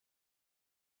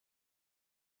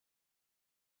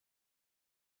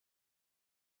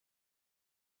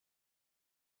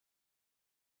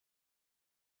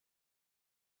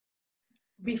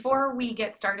Before we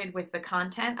get started with the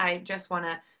content, I just want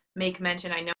to make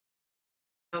mention, I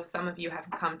know some of you have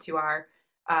come to our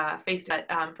face,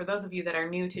 for those of you that are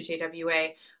new to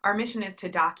JWA, our mission is to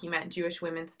document Jewish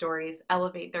women's stories,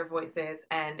 elevate their voices,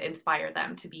 and inspire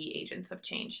them to be agents of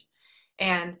change.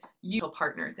 And you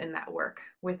partners in that work.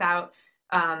 Without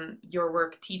your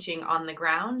work teaching on the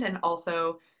ground, and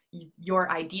also your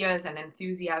ideas and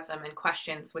enthusiasm and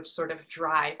questions, which sort of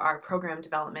drive our program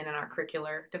development and our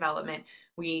curricular development,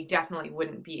 we definitely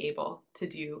wouldn't be able to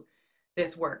do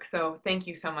this work. So thank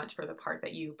you so much for the part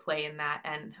that you play in that,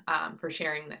 and for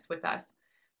sharing this with us.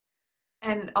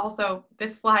 And also,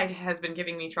 this slide has been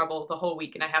giving me trouble the whole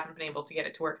week, and I haven't been able to get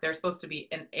it to work. There's supposed to be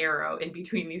an arrow in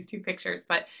between these two pictures,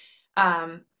 but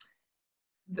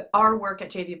our work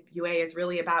at JWA is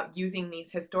really about using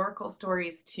these historical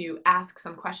stories to ask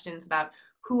some questions about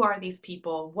who are these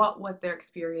people, what was their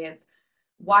experience,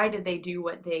 why did they do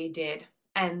what they did,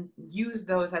 and use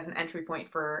those as an entry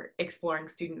point for exploring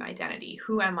student identity.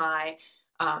 Who am I?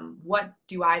 What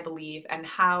do I believe? And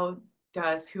how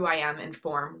does who I am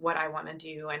inform what I want to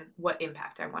do and what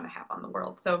impact I want to have on the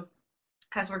world? So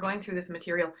as we're going through this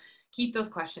material, keep those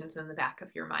questions in the back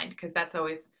of your mind, because that's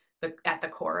always at the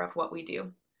core of what we do.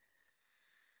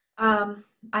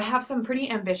 I have some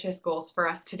pretty ambitious goals for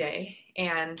us today,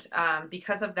 and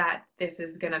because of that, this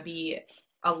is going to be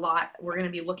a lot. We're going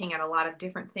to be looking at a lot of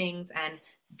different things and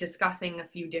discussing a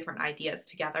few different ideas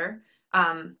together.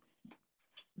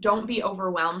 Don't be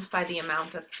overwhelmed by the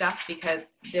amount of stuff,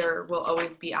 because there will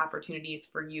always be opportunities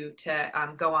for you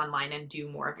to go online and do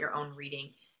more of your own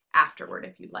reading afterward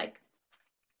if you'd like.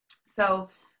 So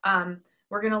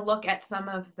we're going to look at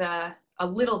a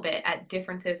little bit at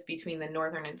differences between the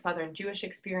Northern and Southern Jewish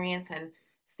experience, and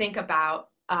think about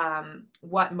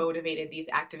what motivated these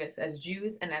activists as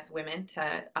Jews and as women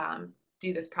to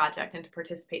do this project and to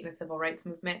participate in the civil rights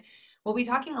movement. We'll be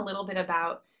talking a little bit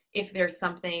about if there's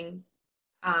something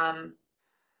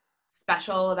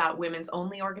special about women's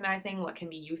only organizing, what can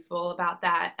be useful about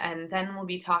that, and then we'll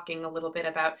be talking a little bit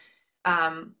about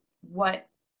what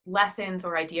lessons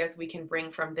or ideas we can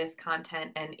bring from this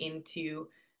content and into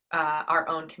our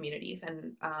own communities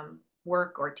and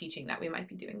work or teaching that we might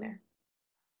be doing there.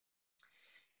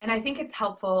 And I think it's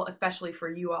helpful, especially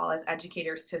for you all as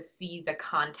educators, to see the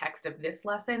context of this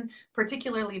lesson,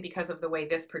 particularly because of the way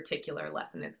this particular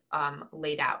lesson is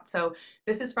laid out. So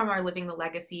this is from our Living the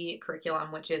Legacy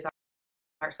curriculum, which is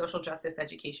our social justice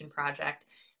education project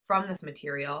from this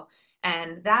material.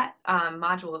 And that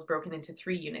module is broken into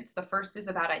 3 units. The first is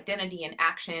about identity and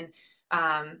action.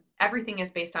 Everything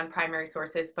is based on primary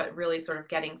sources, but really sort of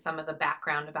getting some of the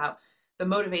background about the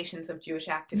motivations of Jewish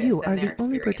activists. You and are their the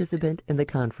only participant in the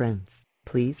conference.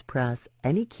 Please press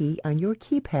any key on your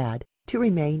keypad to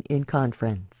remain in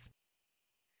conference.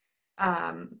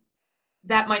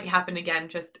 That might happen again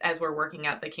just as we're working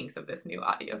out the kinks of this new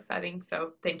audio setting,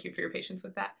 so thank you for your patience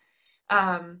with that.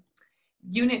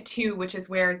 Unit 2, which is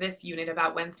where this unit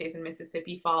about Wednesdays in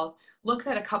Mississippi falls, looks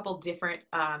at a couple different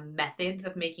methods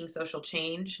of making social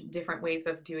change, different ways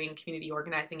of doing community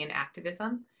organizing and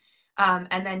activism.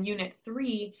 And then Unit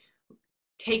 3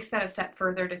 takes that a step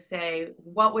further to say,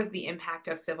 what was the impact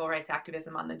of civil rights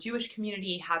activism on the Jewish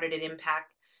community? How did it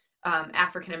impact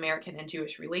African American and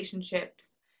Jewish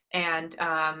relationships? And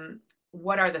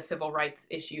what are the civil rights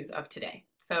issues of today?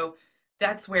 So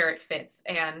that's where it fits.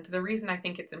 And the reason I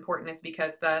think it's important is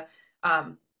because the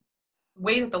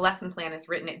way that the lesson plan is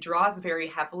written, it draws very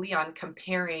heavily on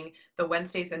comparing the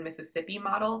Wednesdays in Mississippi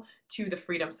model to the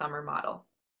Freedom Summer model.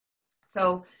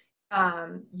 So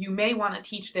you may want to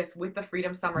teach this with the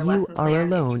Freedom Summer lesson plan. You are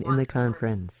alone in the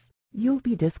conference. You'll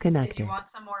be disconnected. If you want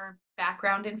some more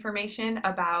background information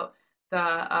about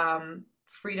the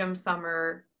Freedom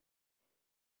Summer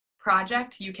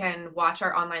project, you can watch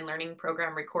our online learning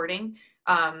program recording,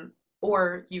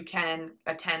 or you can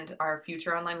attend our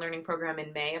future online learning program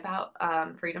in May about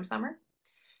Freedom Summer.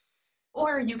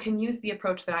 Or you can use the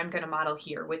approach that I'm going to model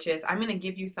here, which is I'm going to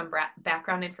give you some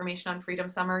background information on Freedom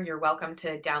Summer. You're welcome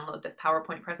to download this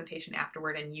PowerPoint presentation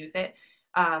afterward and use it.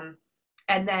 And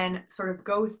then sort of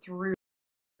go through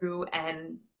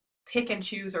and pick and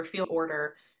choose or field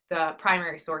order the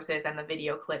primary sources and the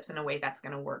video clips in a way that's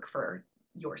going to work for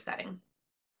your setting.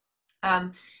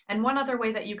 And one other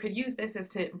way that you could use this is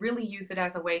to really use it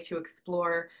as a way to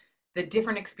explore the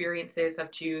different experiences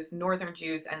of Jews, Northern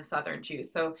Jews and Southern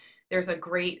Jews. So there's a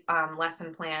great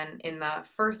lesson plan in the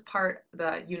first part,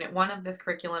 the Unit 1 of this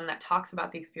curriculum, that talks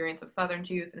about the experience of Southern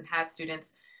Jews and has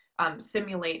students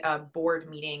simulate a board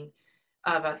meeting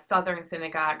of a Southern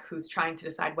synagogue who's trying to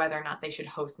decide whether or not they should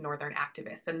host Northern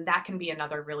activists. And that can be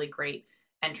another really great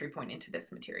entry point into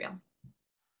this material.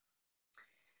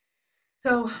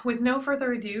 So with no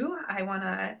further ado, I want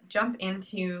to jump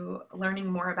into learning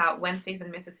more about Wednesdays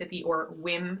in Mississippi, or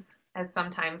WIMS, as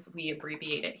sometimes we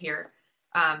abbreviate it here.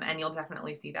 And you'll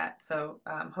definitely see that. So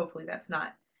hopefully that's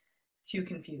not too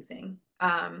confusing.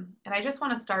 And I just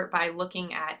want to start by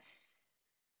looking at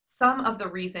some of the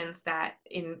reasons that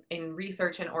in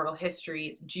research and oral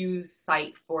histories, Jews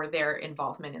cite for their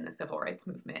involvement in the civil rights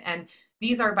movement. And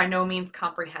these are by no means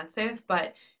comprehensive,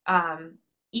 but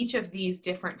each of these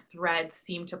different threads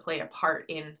seem to play a part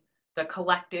in the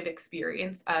collective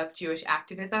experience of Jewish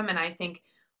activism. And I think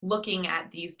looking at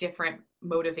these different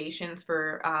motivations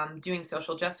for doing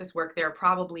social justice work, there are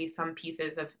probably some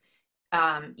pieces of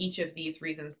each of these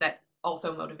reasons that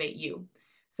also motivate you.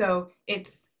 So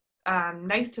it's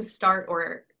nice to start,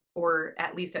 or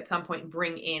at least at some point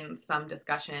bring in some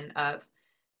discussion of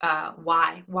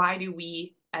why do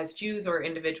we as Jews or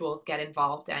individuals get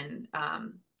involved and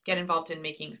get involved in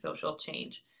making social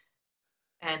change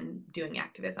and doing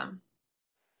activism.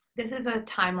 This is a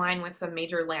timeline with some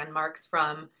major landmarks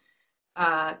from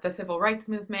the civil rights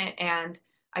movement, and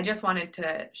I just wanted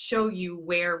to show you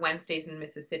where Wednesdays in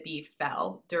Mississippi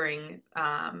fell during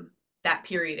that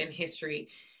period in history.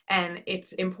 And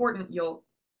it's important, you'll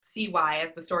see why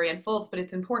as the story unfolds, but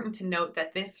it's important to note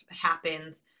that this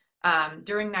happens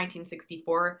during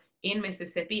 1964 in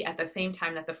Mississippi at the same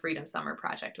time that the Freedom Summer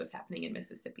Project was happening in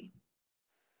Mississippi.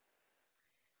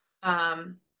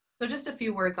 So just a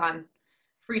few words on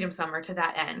Freedom Summer to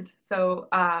that end. So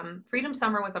Freedom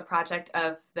Summer was a project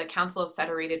of the Council of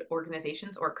Federated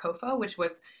Organizations, or COFO, which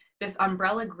was this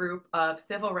umbrella group of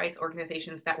civil rights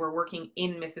organizations that were working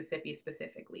in Mississippi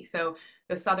specifically. So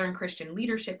the Southern Christian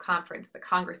Leadership Conference, the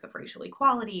Congress of Racial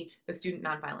Equality, the Student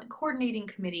Nonviolent Coordinating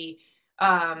Committee,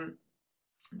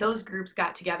 those groups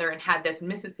got together and had this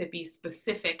Mississippi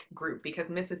specific group because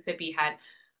Mississippi had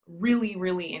really,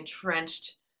 really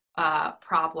entrenched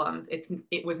problems.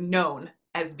 It was known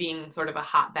as being sort of a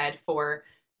hotbed for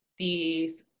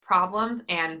these problems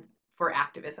and for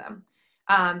activism.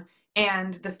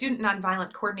 And the Student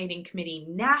Nonviolent Coordinating Committee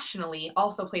nationally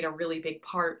also played a really big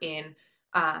part in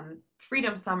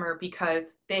Freedom Summer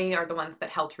because they are the ones that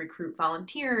helped recruit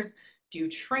volunteers, do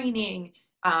training,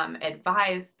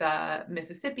 advise the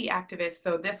Mississippi activists.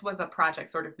 So this was a project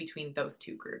sort of between those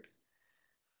two groups.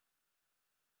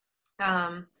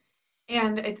 And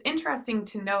it's interesting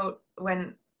to note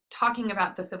when talking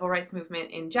about the civil rights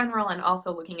movement in general and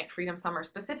also looking at Freedom Summer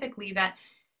specifically that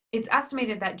it's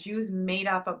estimated that Jews made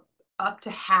up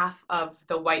to half of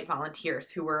the white volunteers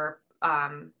who were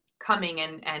coming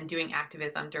and doing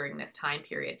activism during this time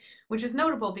period, which is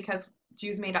notable because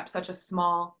Jews made up such a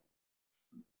small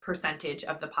percentage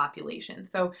of the population.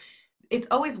 So it's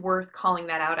always worth calling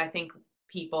that out. I think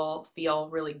people feel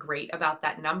really great about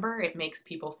that number. It makes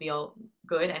people feel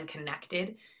good and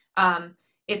connected.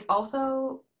 It's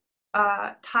also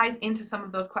ties into some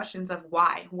of those questions of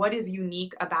why. What is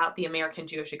unique about the American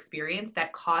Jewish experience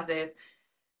that causes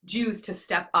Jews to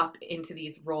step up into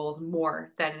these roles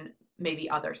more than maybe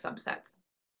other subsets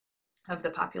of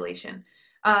the population?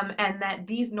 And that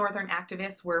these Northern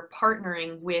activists were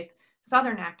partnering with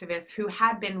Southern activists who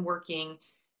had been working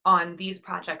on these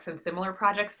projects and similar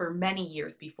projects for many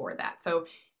years before that. So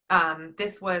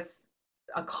this was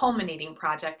a culminating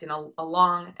project in a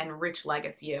long and rich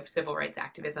legacy of civil rights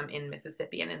activism in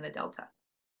Mississippi and in the Delta.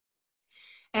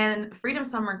 And Freedom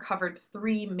Summer covered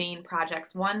three main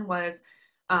projects. One was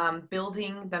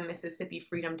building the Mississippi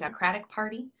Freedom Democratic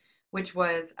Party, which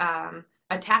was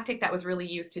a tactic that was really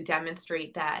used to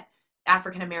demonstrate that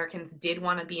African Americans did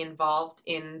want to be involved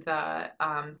in the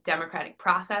democratic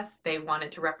process. They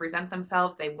wanted to represent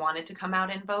themselves. They wanted to come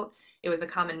out and vote. It was a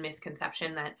common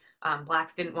misconception that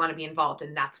Blacks didn't want to be involved,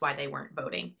 and that's why they weren't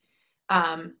voting.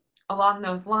 Along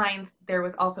those lines, there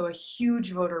was also a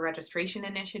huge voter registration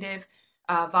initiative.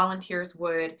 Volunteers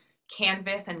would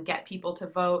canvass and get people to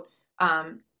vote,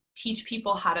 teach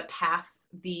people how to pass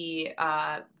the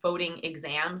voting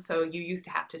exam. So you used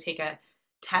to have to take a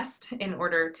test in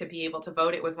order to be able to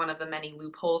vote. It was one of the many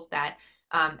loopholes that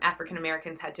African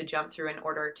Americans had to jump through in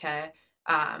order to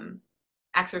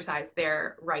exercise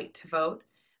their right to vote,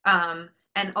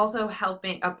 and also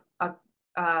helping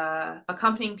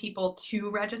accompanying people to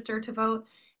register to vote,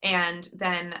 and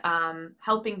then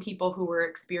helping people who were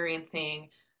experiencing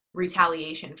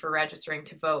retaliation for registering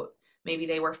to vote. Maybe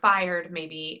they were fired,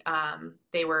 maybe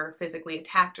they were physically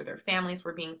attacked, or their families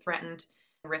were being threatened.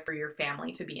 Risk for your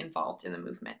family to be involved in the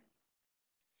movement.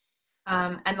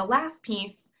 And the last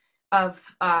piece of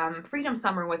Freedom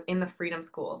Summer was in the Freedom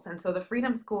Schools. And so the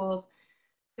Freedom Schools,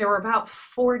 there were about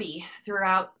 40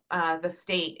 throughout the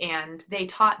state, and they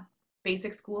taught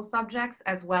basic school subjects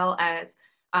as well as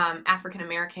African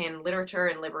American literature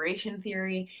and liberation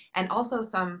theory, and also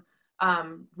some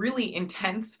really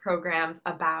intense programs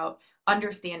about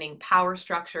understanding power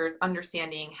structures,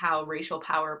 understanding how racial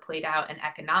power played out and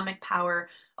economic power.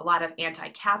 A lot of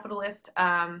anti-capitalist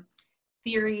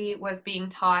theory was being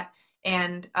taught,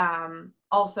 and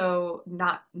also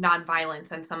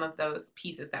nonviolence and some of those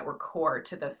pieces that were core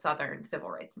to the Southern civil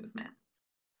rights movement.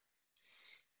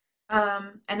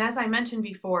 And as I mentioned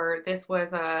before, this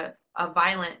was a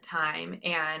violent time,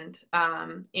 and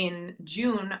in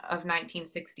June of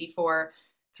 1964,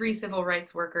 3 civil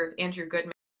rights workers, Andrew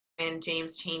Goodman,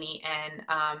 James Chaney, and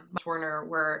Warner,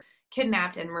 were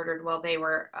kidnapped and murdered while they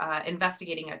were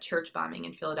investigating a church bombing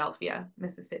in Philadelphia,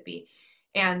 Mississippi.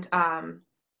 And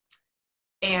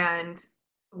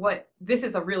this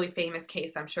is a really famous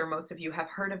case. I'm sure most of you have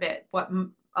heard of it. What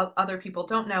other people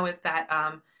don't know is that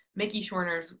Mickey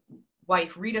Schwerner's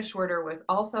wife, Rita Shorter, was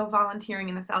also volunteering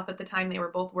in the South at the time. They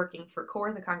were both working for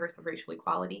CORE, the Congress of Racial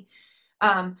Equality.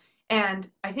 And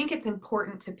I think it's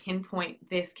important to pinpoint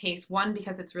this case, 1,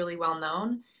 because it's really well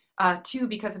known, 2,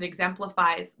 because it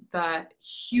exemplifies the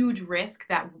huge risk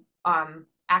that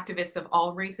activists of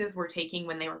all races were taking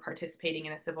when they were participating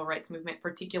in a civil rights movement,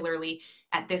 particularly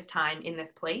at this time in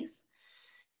this place.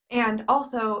 And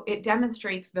also, it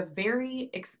demonstrates the very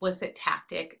explicit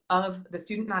tactic of the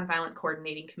Student Nonviolent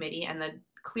Coordinating Committee and the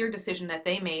clear decision that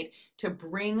they made to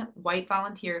bring white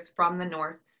volunteers from the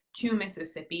North to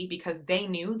Mississippi, because they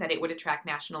knew that it would attract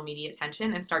national media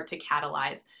attention and start to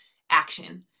catalyze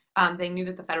action. They knew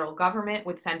that the federal government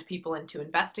would send people in to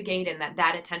investigate, and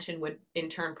that attention would in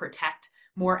turn protect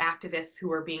more activists who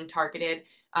were being targeted,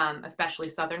 especially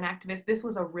Southern activists. This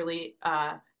was a really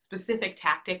specific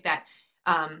tactic that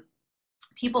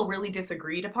people really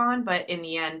disagreed upon, but in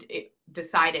the end, it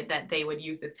decided that they would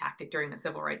use this tactic during the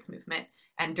civil rights movement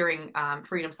and during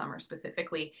Freedom Summer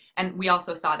specifically. And we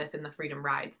also saw this in the Freedom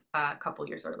Rides a couple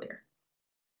years earlier.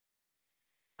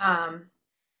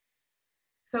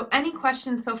 So any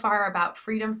questions so far about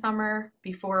Freedom Summer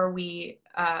before we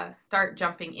start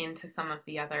jumping into some of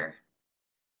the other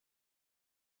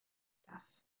stuff?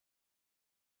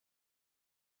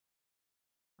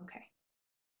 Okay.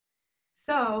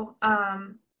 So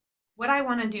what I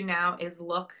want to do now is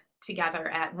look together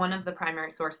at one of the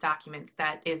primary source documents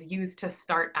that is used to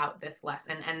start out this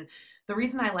lesson. And the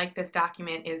reason I like this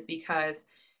document is because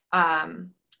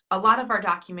a lot of our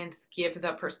documents give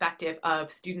the perspective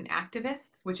of student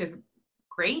activists, which is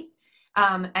great.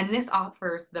 And this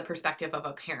offers the perspective of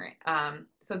a parent.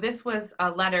 So this was a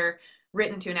letter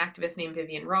written to an activist named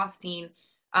Vivian Rothstein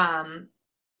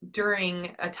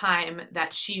during a time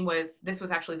that this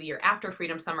was actually the year after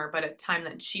Freedom Summer, but a time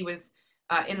that she was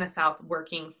in the South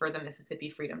working for the Mississippi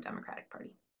Freedom Democratic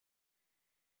Party.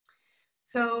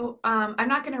 So I'm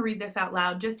not going to read this out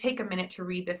loud. Just take a minute to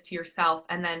read this to yourself,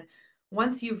 and then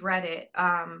once you've read it,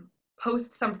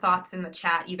 post some thoughts in the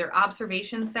chat, either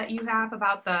observations that you have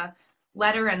about the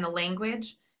letter and the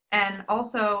language, and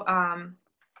also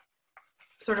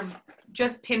sort of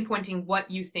just pinpointing what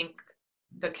you think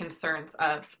the concerns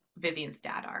of Vivian's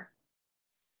dad are.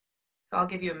 So I'll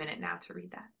give you a minute now to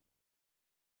read that.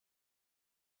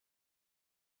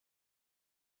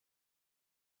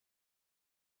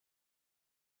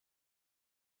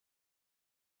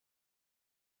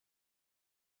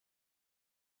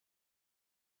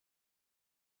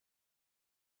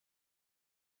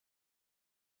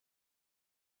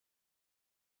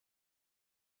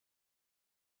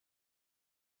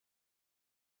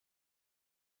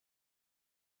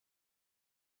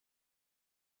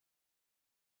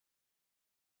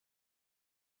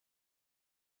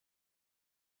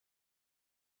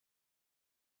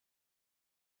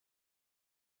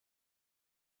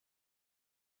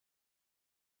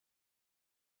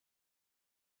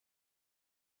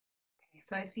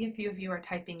 So I see a few of you are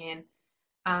typing in.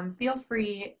 Feel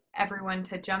free, everyone,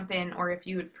 to jump in, or if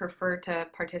you would prefer to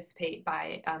participate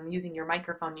by using your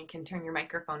microphone, you can turn your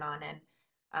microphone on and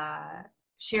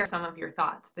share some of your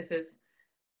thoughts. This is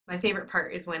my favorite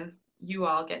part, is when you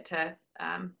all get to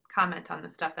comment on the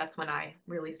stuff. That's when I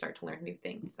really start to learn new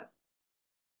things. So.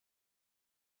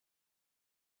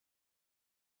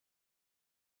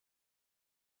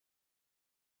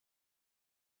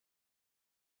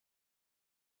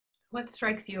 What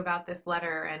strikes you about this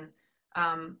letter, and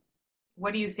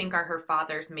what do you think are her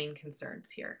father's main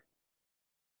concerns here?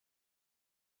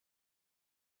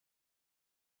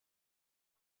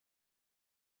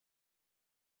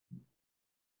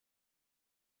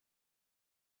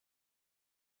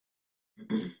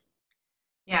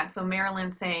 Yeah, so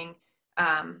Marilyn saying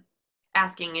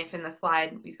asking if in the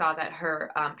slide we saw that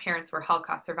her parents were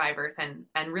Holocaust survivors, and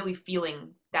really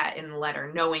feeling that in the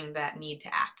letter, knowing that need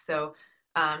to act. So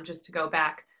just to go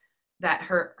back, that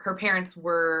her parents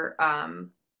were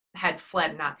had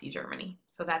fled Nazi Germany.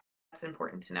 So that's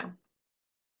important to know.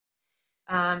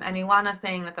 And Ilana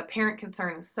saying that the parent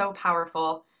concern is so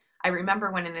powerful. I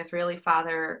remember when an Israeli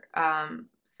father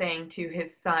saying to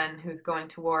his son who's going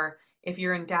to war, if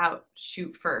you're in doubt,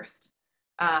 shoot first.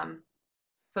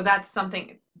 So that's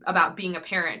something about being a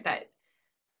parent, that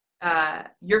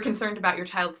you're concerned about your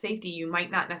child's safety. You might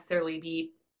not necessarily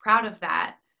be proud of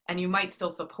that, and you might still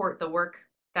support the work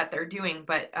that they're doing,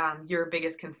 but your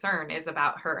biggest concern is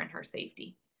about her and her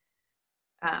safety.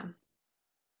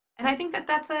 And I think that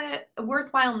that's a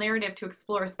worthwhile narrative to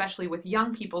explore, especially with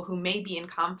young people who may be in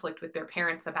conflict with their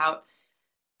parents about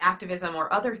activism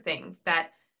or other things, that,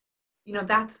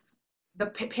 that's the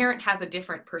parent has a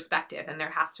different perspective, and there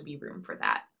has to be room for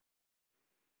that.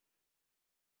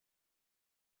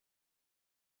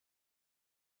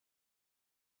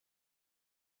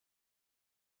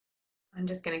 I'm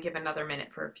just going to give another minute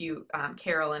for a few.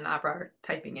 Carol and Abra are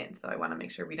typing in, so I want to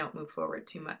make sure we don't move forward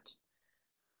too much.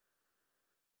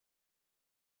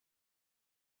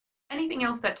 Anything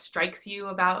else that strikes you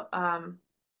about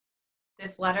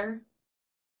this letter?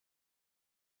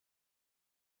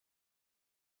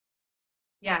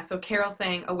 Yeah, so Carol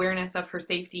saying awareness of her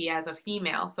safety as a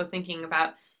female. So thinking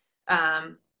about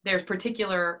there's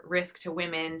particular risk to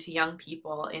women, to young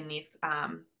people in these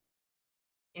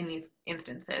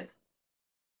instances.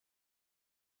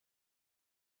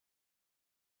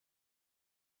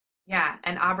 Yeah,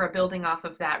 and Abra building off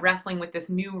of that, wrestling with this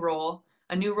new role,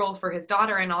 a new role for his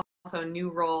daughter, and also a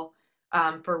new role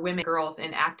for women, girls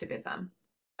in activism.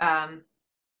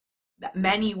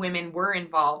 Many women were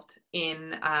involved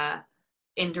in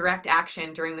direct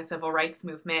action during the civil rights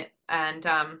movement, and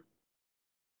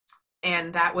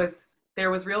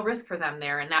there was real risk for them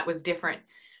there, and that was different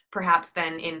perhaps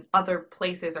than in other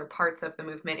places or parts of the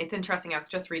movement. It's interesting, I was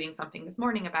just reading something this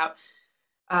morning about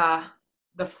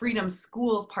the Freedom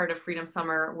Schools part of Freedom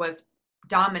Summer was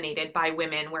dominated by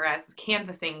women, whereas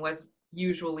canvassing was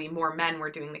usually more men were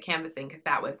doing the canvassing, because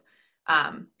that was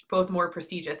both more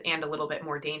prestigious and a little bit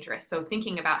more dangerous. So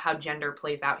thinking about how gender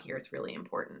plays out here is really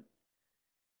important.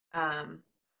 And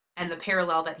the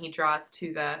parallel that he draws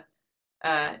to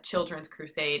the Children's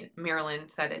Crusade, Marilyn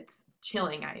said it's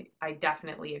chilling. I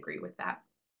definitely agree with that.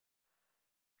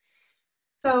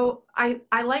 So I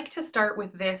like to start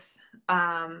with this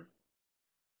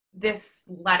this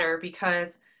letter,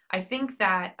 because I think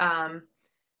that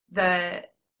the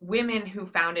women who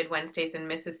founded Wednesdays in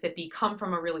Mississippi come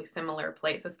from a really similar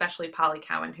place, especially Polly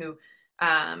Cowan, who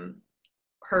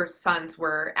her sons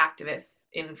were activists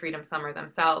in Freedom Summer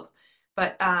themselves.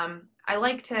 But I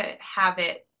like to have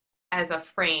it as a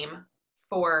frame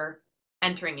for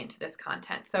entering into this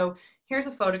content. So here's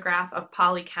a photograph of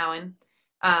Polly Cowan,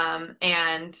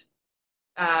 and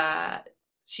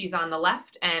she's on the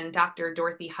left, and Dr.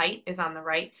 Dorothy Height is on the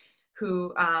right,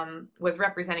 who was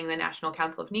representing the National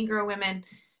Council of Negro Women.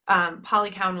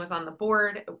 Polly Cowan was on the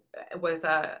board, was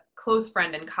a close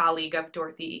friend and colleague of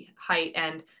Dorothy Height,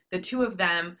 and the two of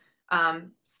them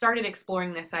started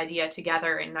exploring this idea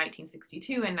together in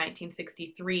 1962 and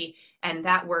 1963, and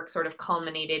that work sort of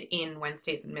culminated in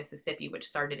Wednesdays in Mississippi, which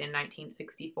started in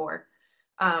 1964.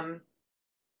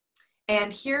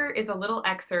 And here is a little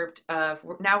excerpt of,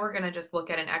 now we're going to just look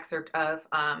at an excerpt of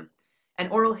an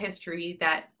oral history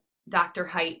that Dr.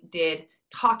 Height did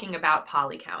talking about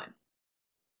Polly Cowan.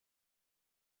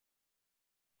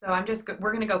 So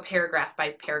we're going to go paragraph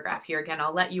by paragraph here. Again,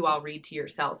 I'll let you all read to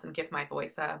yourselves and give my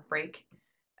voice a break.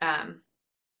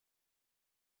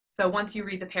 So once you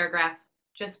read the paragraph,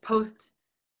 just post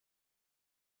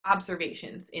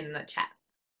observations in the chat.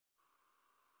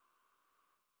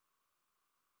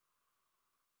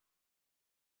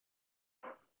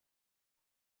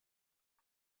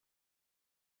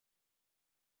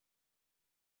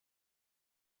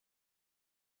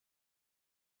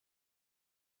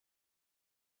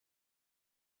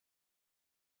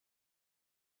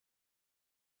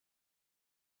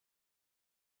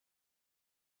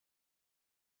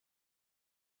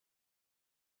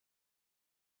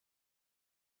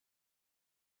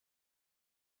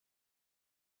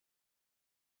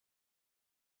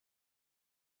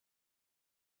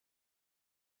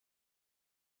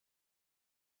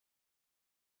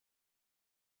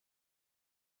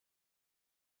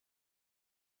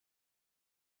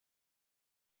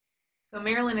 So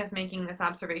Marilyn is making this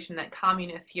observation that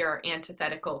communists here are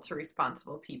antithetical to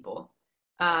responsible people.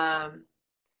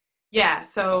 Yeah,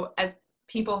 so as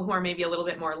people who are maybe a little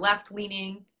bit more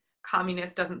left-leaning,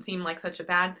 communist doesn't seem like such a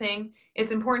bad thing.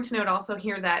 It's important to note also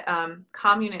here that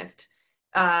communist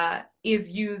is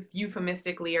used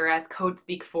euphemistically or as code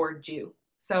speak for Jew.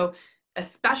 So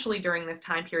especially during this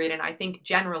time period, and I think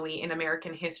generally in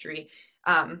American history,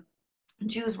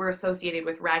 Jews were associated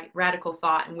with radical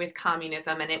thought and with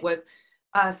communism, and it was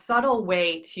a subtle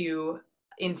way to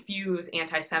infuse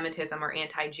anti-Semitism or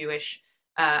anti-Jewish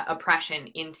oppression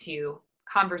into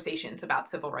conversations about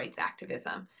civil rights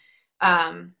activism.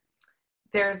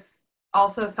 There's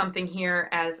also something here,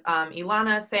 as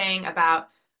Ilana is saying, about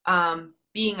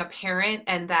being a parent,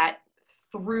 and that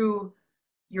through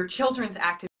your children's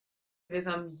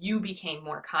activism, you became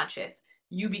more conscious.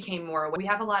 You became more aware. We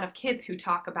have a lot of kids who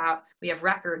talk about, we have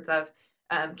records of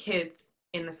kids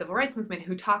in the civil rights movement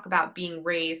who talk about being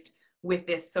raised with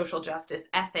this social justice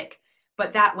ethic,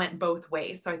 but that went both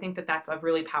ways. So I think that that's a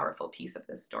really powerful piece of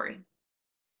this story.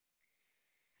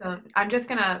 So I'm just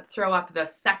going to throw up the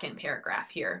second paragraph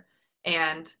here.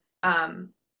 And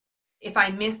if I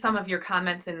miss some of your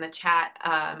comments in the chat,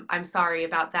 I'm sorry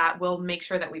about that. We'll make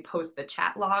sure that we post the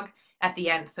chat log at the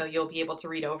end, so you'll be able to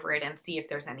read over it and see if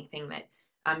there's anything that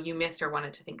you missed or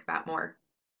wanted to think about more.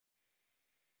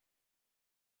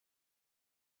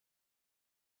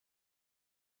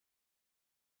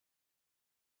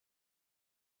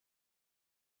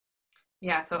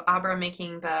 Yeah, so Abra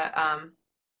making the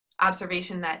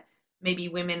observation that maybe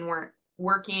women weren't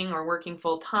working or working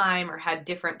full time or had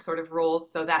different sort of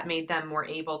roles, so that made them more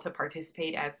able to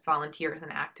participate as volunteers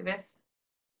and activists.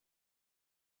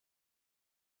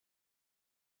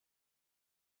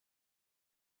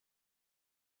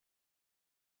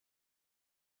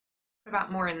 What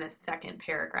about more in this second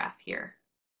paragraph here?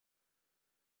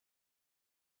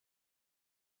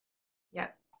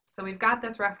 Yep. So we've got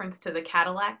this reference to the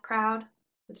Cadillac crowd,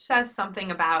 which says something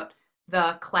about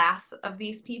the class of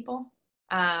these people.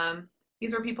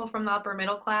 These were people from the upper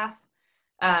middle class,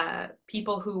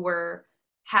 people who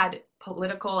had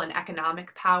political and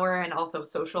economic power and also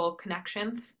social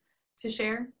connections to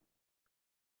share.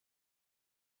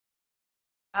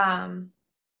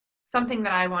 Something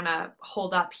that I want to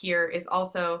hold up here is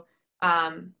also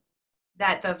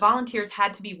that the volunteers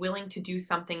had to be willing to do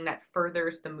something that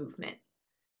furthers the movement,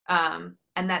 and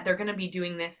that they're going to be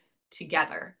doing this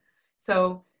together.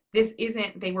 So this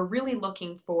isn't, they were really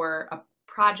looking for a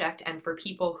project and for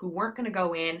people who weren't going to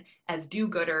go in as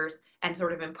do-gooders and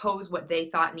sort of impose what they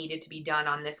thought needed to be done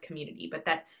on this community, but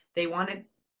that they wanted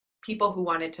people who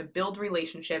wanted to build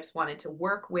relationships, wanted to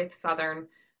work with Southern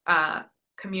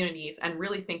communities and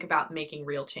really think about making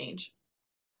real change.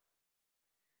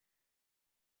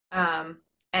 And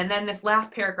then this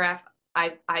last paragraph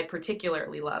I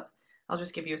particularly love. I'll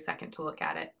just give you a second to look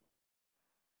at it.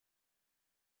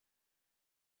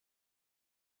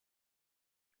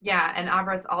 Yeah, and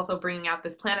Abra's also bringing out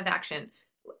this plan of action.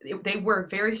 They were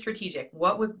very strategic.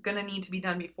 What was going to need to be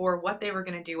done before, what they were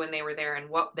going to do when they were there, and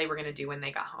what they were going to do when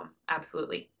they got home.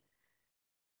 Absolutely.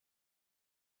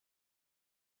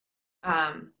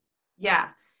 Yeah,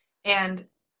 and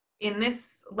in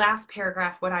this last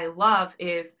paragraph, what I love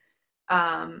is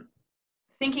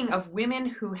thinking of women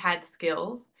who had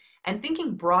skills and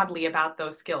thinking broadly about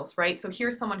those skills, right? So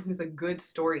here's someone who's a good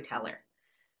storyteller.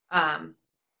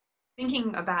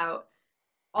 Thinking about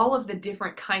all of the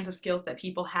different kinds of skills that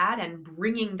people had and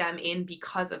bringing them in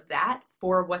because of that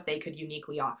for what they could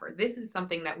uniquely offer. This is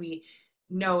something that we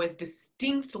know is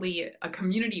distinctly a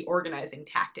community organizing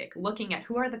tactic, looking at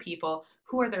who are the people,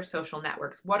 who are their social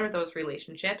networks, what are those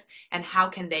relationships, and how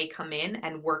can they come in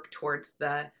and work towards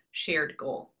the shared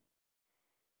goal.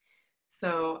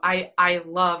 So I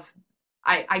love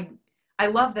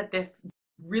that this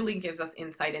really gives us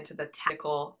insight into the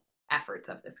tactical efforts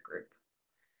of this group.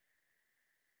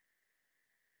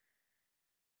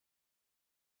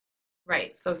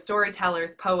 Right, so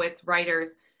storytellers, poets,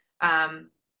 writers,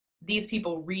 these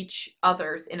people reach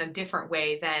others in a different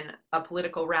way than a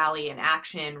political rally, an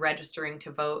action, registering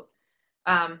to vote.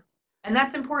 And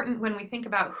that's important when we think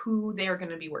about who they're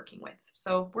going to be working with.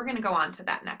 So we're going to go on to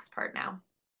that next part now.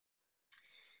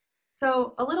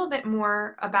 So a little bit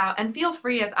more about, and feel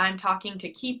free as I'm talking to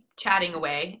keep chatting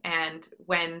away, and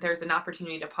when there's an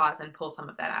opportunity to pause and pull some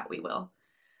of that out, we will.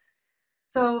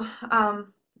 So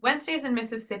Wednesdays in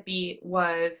Mississippi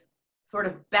was sort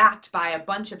of backed by a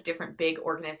bunch of different big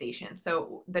organizations.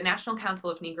 So the National Council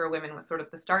of Negro Women was sort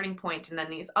of the starting point, and then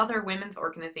these other women's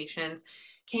organizations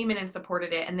came in and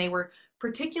supported it, and they were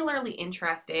particularly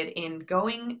interested in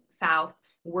going south,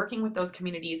 working with those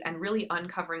communities, and really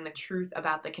uncovering the truth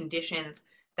about the conditions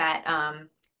that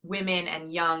women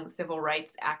and young civil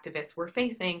rights activists were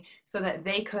facing so that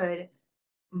they could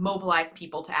mobilize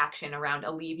people to action around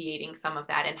alleviating some of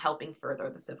that and helping further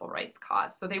the civil rights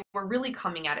cause. So they were really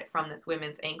coming at it from this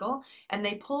women's angle, and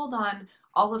they pulled on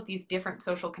all of these different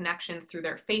social connections through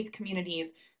their faith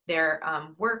communities, their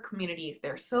work communities,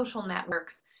 their social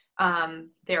networks,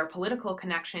 their political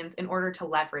connections in order to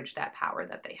leverage that power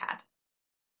that they had.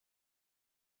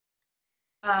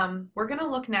 We're going to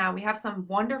look now, we have some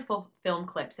wonderful film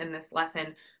clips in this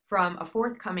lesson from a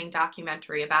forthcoming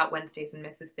documentary about Wednesdays in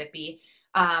Mississippi.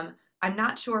 I'm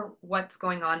not sure what's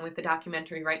going on with the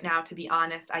documentary right now, to be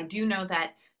honest. I do know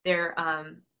that they're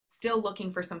still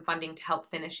looking for some funding to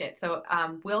help finish it. So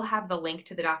we'll have the link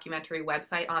to the documentary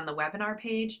website on the webinar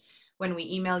page when we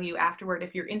email you afterward.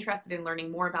 If you're interested in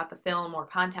learning more about the film or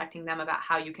contacting them about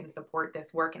how you can support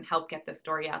this work and help get the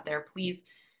story out there, please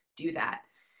do that.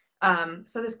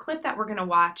 So this clip that we're going to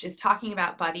watch is talking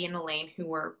about Buddy and Elaine, who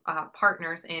were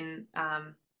partners in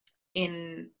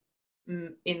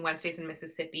Wednesdays in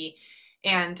Mississippi.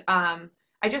 And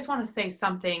I just want to say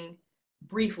something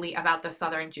briefly about the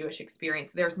Southern Jewish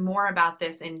experience. There's more about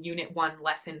this in Unit 1,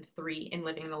 Lesson 3 in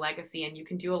Living the Legacy, and you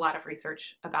can do a lot of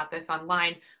research about this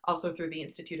online, also through the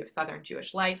Institute of Southern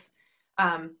Jewish Life.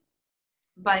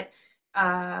 But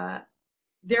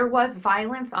there was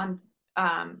violence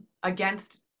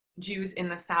against Jews in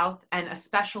the South, and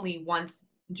especially once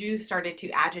Jews started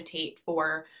to agitate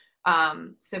for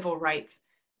civil rights,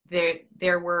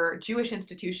 there were Jewish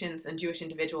institutions and Jewish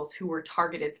individuals who were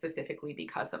targeted specifically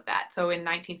because of that. So in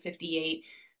 1958,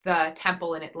 the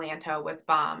temple in Atlanta was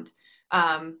bombed,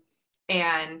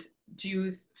 and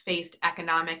Jews faced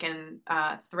economic and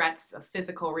threats of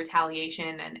physical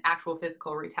retaliation and actual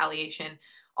physical retaliation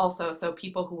also. So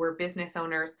people who were business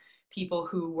owners, people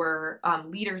who were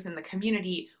leaders in the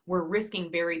community were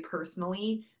risking very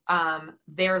personally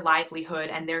their livelihood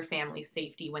and their family's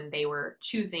safety when they were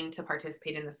choosing to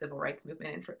participate in the civil rights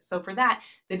movement. And so for that,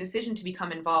 the decision to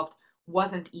become involved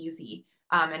wasn't easy,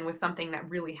 and was something that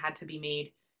really had to be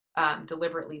made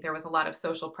deliberately. There was a lot of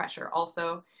social pressure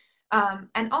also.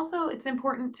 And also it's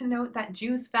important to note that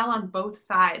Jews fell on both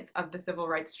sides of the civil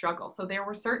rights struggle. So there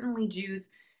were certainly Jews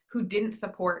who didn't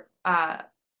support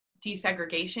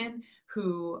desegregation,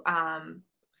 who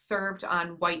served on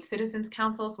white citizens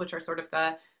councils, which are sort of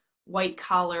the white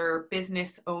collar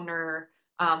business owner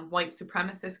white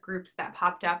supremacist groups that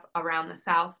popped up around the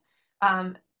South.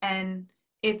 And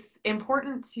it's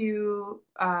important to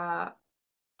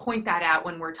point that out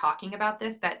when we're talking about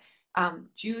this, that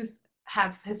Jews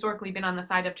have historically been on the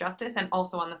side of justice and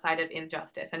also on the side of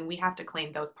injustice, and we have to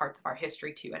claim those parts of our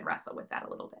history too and wrestle with that a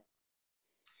little bit.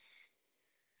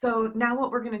 So now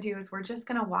what we're going to do is we're just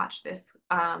going to watch this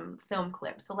film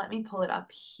clip. So let me pull it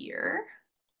up here.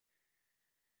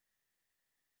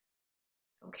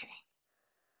 Okay.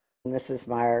 Mrs.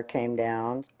 Meyer came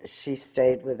down. She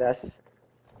stayed with us.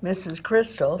 Mrs.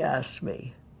 Crystal asked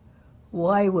me,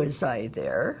 why was I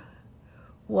there?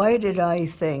 Why did I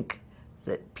think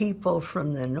that people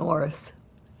from the North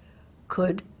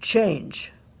could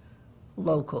change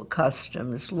local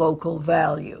customs, local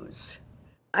values?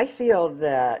 I feel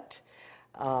that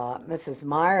Mrs.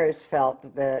 Myers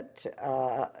felt that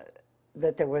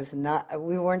that there was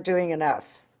we weren't doing enough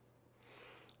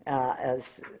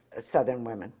as Southern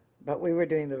women, but we were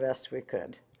doing the best we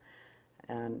could.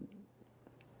 And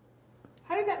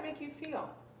how did that make you feel?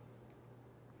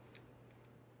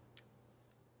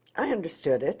 I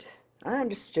understood it. I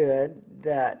understood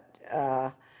that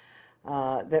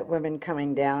that women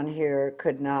coming down here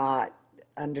could not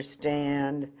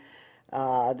understand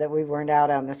that we weren't out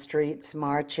on the streets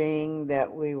marching,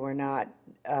 that we were not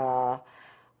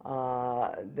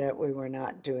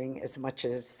doing as much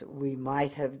as we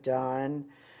might have done,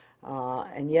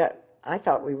 and yet I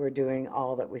thought we were doing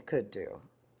all that we could do.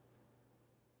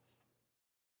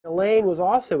 Elaine was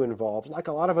also involved, like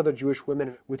a lot of other Jewish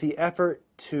women, with the effort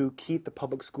to keep the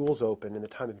public schools open in the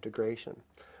time of integration.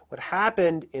 What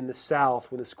happened in the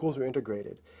South when the schools were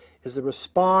integrated is the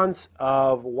response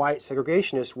of white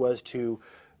segregationists was to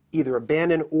either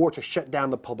abandon or to shut down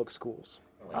the public schools.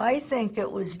 I think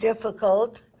it was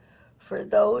difficult for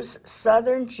those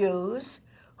Southern Jews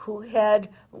who had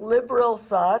liberal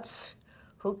thoughts,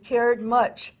 who cared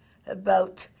much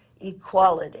about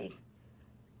equality,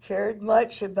 cared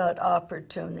much about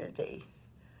opportunity,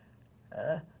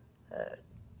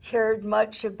 cared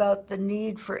much about the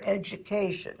need for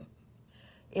education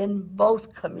in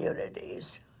both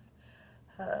communities.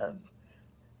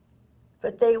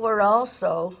 But they were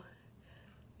also,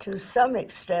 to some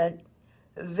extent,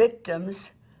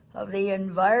 victims of the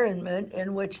environment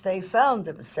in which they found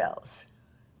themselves.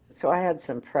 So I had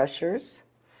some pressures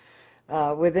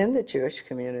within the Jewish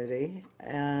community,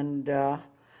 and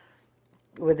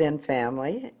within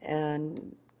family,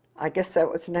 and I guess that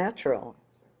was natural.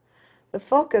 The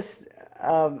focus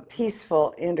of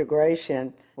peaceful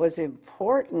integration was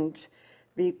important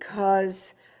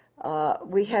because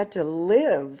we had to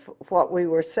live what we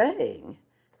were saying.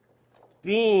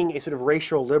 Being a sort of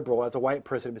racial liberal as a white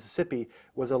person in Mississippi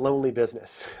was a lonely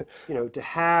business. To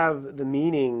have the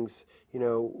meetings,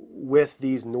 with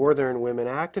these northern women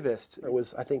activists, it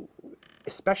was, I think,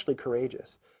 especially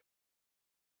courageous.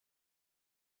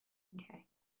 Okay.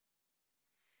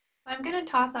 So I'm going to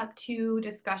toss up two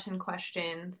discussion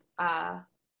questions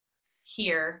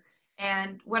here.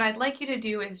 And what I'd like you to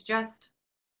do is just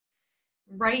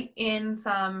write in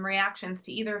some reactions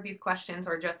to either of these questions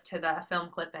or just to the film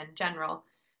clip in general.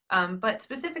 But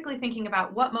specifically thinking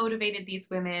about what motivated these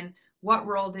women, what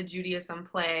role did Judaism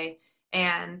play,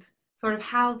 and sort of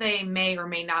how they may or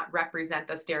may not represent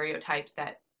the stereotypes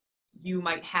that you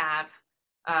might have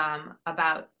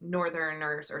about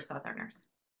Northerners or Southerners.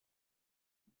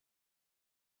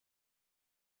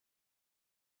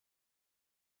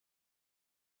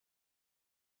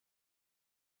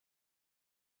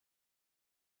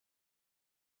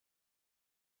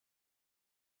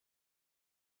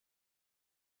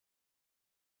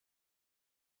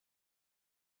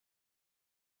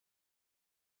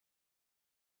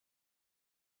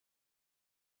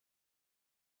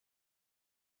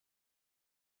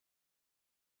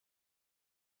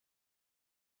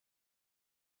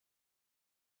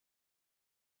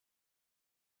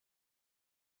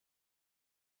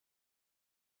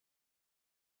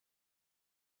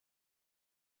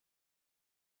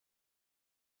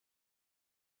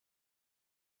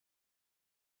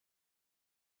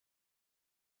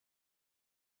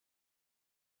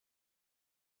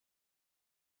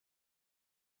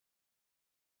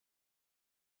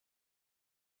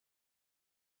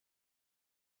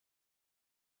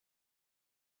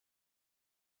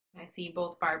 I see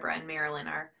both Barbara and Marilyn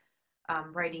are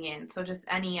writing in. So just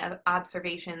any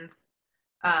observations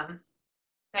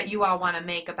that you all want to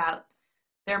make about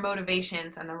their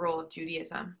motivations and the role of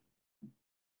Judaism.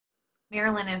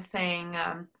 Marilyn is saying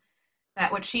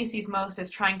that what she sees most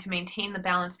is trying to maintain the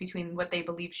balance between what they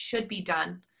believe should be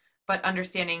done, but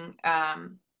understanding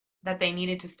that they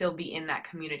needed to still be in that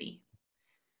community.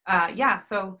 Yeah,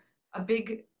 so a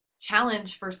big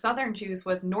challenge for Southern Jews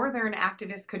was Northern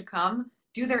activists could come,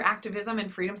 do their activism in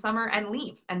Freedom Summer, and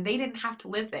leave, and they didn't have to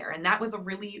live there, and that was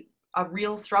a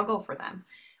real struggle for them.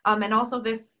 And also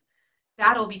this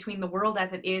battle between the world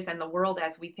as it is and the world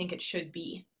as we think it should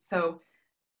be. So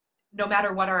no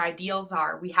matter what our ideals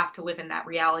are, we have to live in that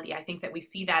reality. I think that we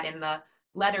see that in the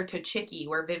letter to Chicky,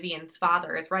 where Vivian's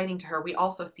father is writing to her. We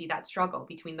also see that struggle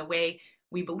between the way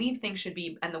we believe things should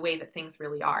be and the way that things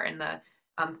really are, and the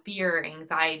fear,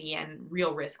 anxiety, and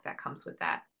real risk that comes with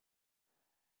that.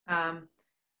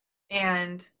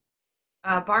 And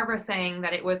Barbara saying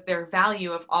that it was their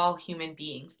value of all human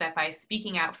beings, that by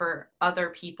speaking out for other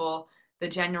people, the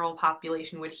general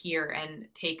population would hear and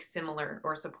take similar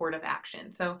or supportive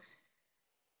action. So,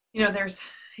 there's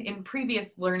in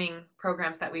previous learning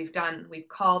programs that we've done, we've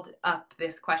called up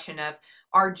this question of,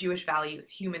 are Jewish values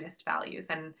humanist values?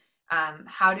 And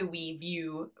how do we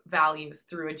view values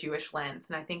through a Jewish lens?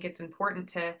 And I think it's important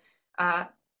to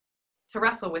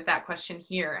wrestle with that question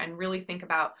here and really think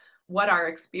about what our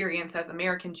experience as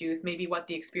American Jews, maybe what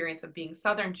the experience of being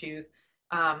Southern Jews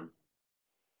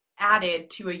added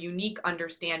to a unique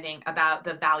understanding about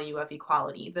the value of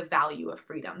equality, the value of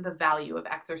freedom, the value of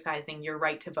exercising your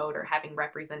right to vote or having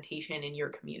representation in your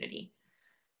community.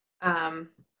 And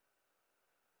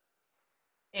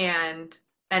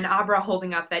Abra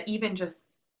holding up that even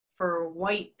just for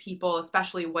white people,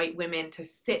 especially white women, to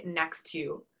sit next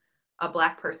to a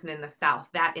Black person in the South,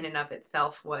 that in and of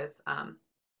itself was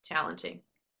challenging.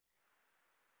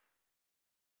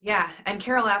 Yeah, and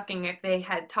Carol asking if they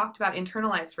had talked about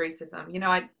internalized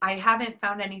racism. I haven't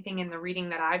found anything in the reading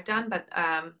that I've done, but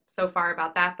so far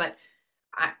about that, but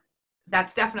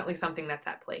that's definitely something that's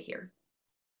at play here.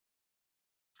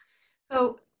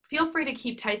 So feel free to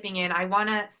keep typing in. I want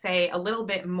to say a little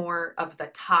bit more of the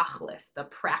tachlis, the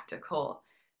practical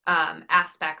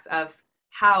aspects of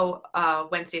how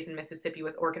Wednesdays in Mississippi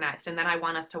was organized, and then I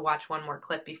want us to watch one more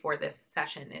clip before this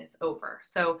session is over.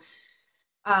 So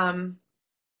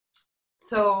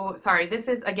sorry, this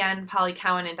is again Polly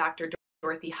Cowan and Dr.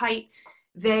 Dorothy Height.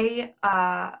 They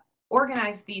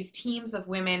organized these teams of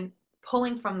women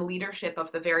pulling from the leadership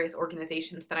of the various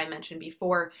organizations that I mentioned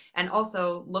before, and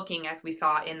also looking, as we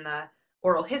saw in the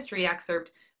oral history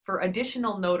excerpt, for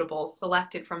additional notables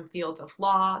selected from fields of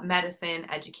law, medicine,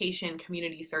 education,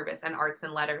 community service, and arts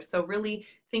and letters. So really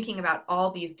thinking about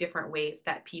all these different ways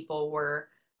that people were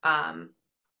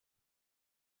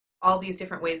all these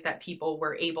different ways that people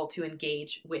were able to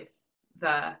engage with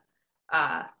the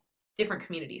different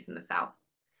communities in the South.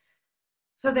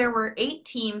 So there were 8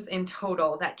 teams in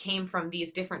total that came from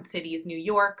these different cities: New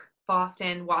York,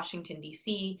 Boston, Washington,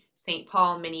 D.C., St.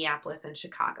 Paul, Minneapolis, and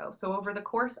Chicago. So over the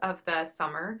course of the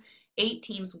summer, 8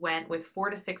 teams went with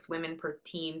 4 to 6 women per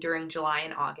team during July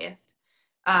and August.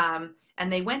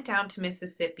 And they went down to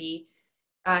Mississippi.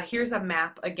 Here's a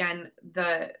map. Again,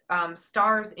 the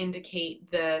stars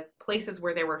indicate the places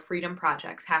where there were freedom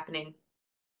projects happening.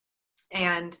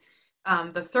 And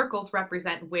the circles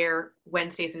represent where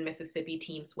Wednesdays in Mississippi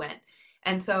teams went.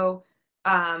 And so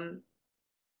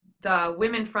the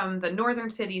women from the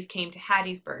northern cities came to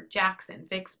Hattiesburg, Jackson,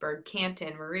 Vicksburg,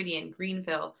 Canton, Meridian,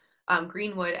 Greenville,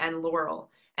 Greenwood, and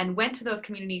Laurel, and went to those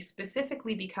communities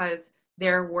specifically because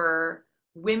there were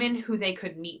women who they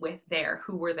could meet with there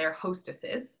who were their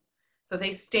hostesses. So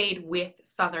they stayed with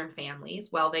Southern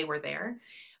families while they were there.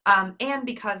 And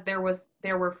because there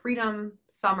were Freedom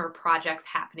Summer projects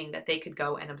happening that they could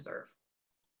go and observe.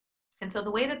 And so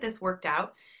the way that this worked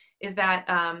out is that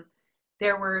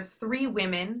there were 3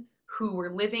 women who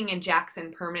were living in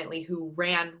Jackson permanently who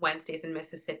ran Wednesdays in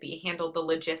Mississippi, handled the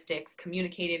logistics,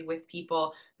 communicated with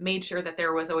people, made sure that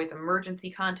there was always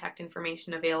emergency contact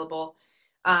information available.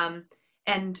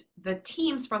 And the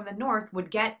teams from the north would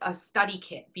get a study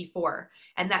kit before,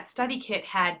 and that study kit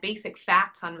had basic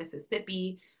facts on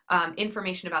Mississippi,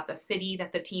 information about the city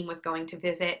that the team was going to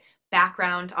visit,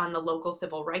 background on the local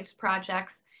civil rights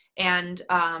projects, and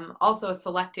also a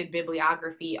selected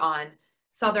bibliography on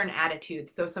Southern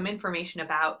attitudes. So some information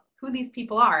about who these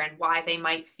people are and why they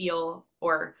might feel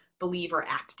or believe or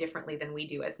act differently than we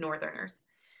do as Northerners.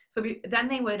 So then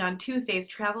they would on Tuesdays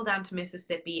travel down to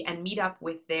Mississippi and meet up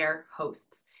with their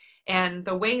hosts. And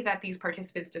the way that these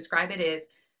participants describe it is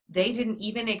they didn't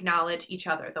even acknowledge each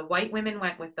other. The white women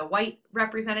went with the white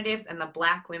representatives and the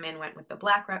black women went with the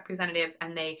black representatives,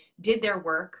 and they did their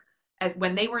work. As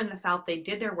when they were in the South, they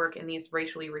did their work in these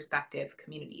racially respective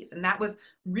communities. And that was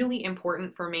really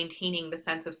important for maintaining the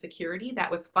sense of security that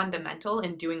was fundamental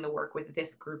in doing the work with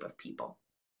this group of people.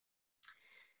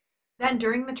 Then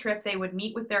during the trip, they would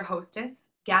meet with their hostess,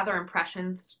 gather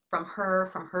impressions from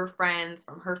her friends,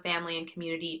 from her family and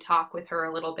community, talk with her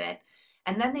a little bit.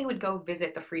 And then they would go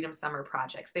visit the Freedom Summer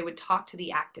projects. They would talk to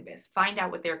the activists, find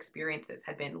out what their experiences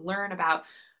had been, learn about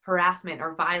harassment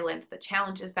or violence, the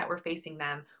challenges that were facing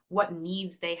them, what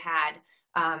needs they had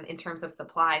in terms of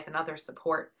supplies and other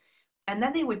support. And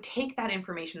then they would take that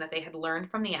information that they had learned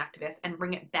from the activists and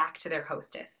bring it back to their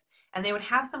hostess. And they would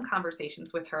have some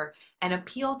conversations with her and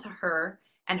appeal to her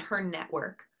and her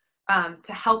network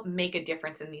to help make a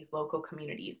difference in these local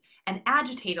communities and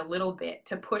agitate a little bit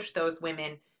to push those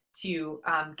women to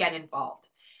get involved.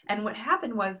 And what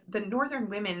happened was the Northern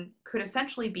women could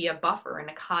essentially be a buffer and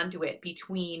a conduit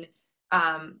between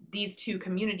these two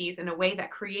communities in a way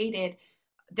that created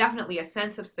definitely a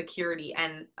sense of security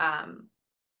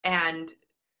and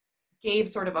gave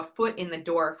sort of a foot in the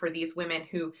door for these women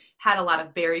who had a lot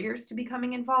of barriers to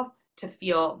becoming involved to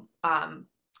feel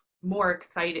more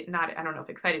excited, I don't know if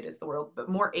excited is the word, but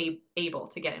more able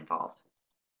to get involved.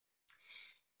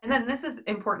 And then this is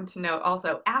important to note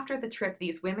also, after the trip,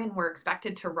 these women were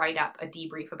expected to write up a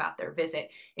debrief about their visit,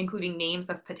 including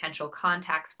names of potential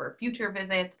contacts for future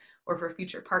visits or for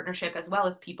future partnership, as well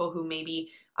as people who maybe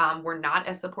were not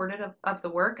as supportive of the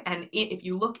work. And if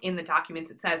you look in the documents,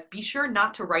 it says, be sure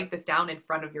not to write this down in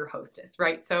front of your hostess,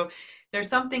 right? So there's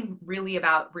something really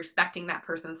about respecting that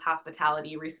person's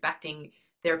hospitality, respecting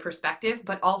their perspective,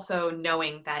 but also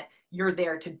knowing that you're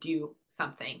there to do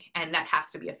something and that has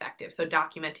to be effective. So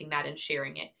documenting that and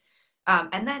sharing it.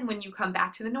 And then when you come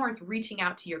back to the North, reaching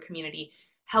out to your community,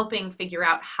 helping figure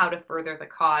out how to further the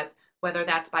cause, whether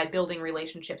that's by building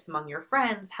relationships among your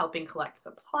friends, helping collect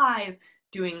supplies,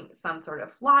 doing some sort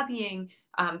of lobbying.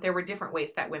 There were different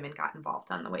ways that women got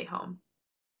involved on the way home.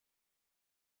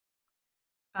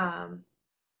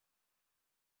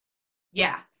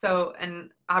 Yeah, so,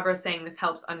 and Abra's saying this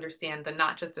helps understand the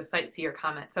not just a sightseer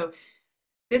comment. So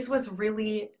this was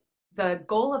really, the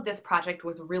goal of this project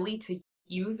was really to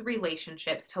use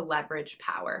relationships to leverage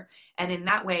power. And in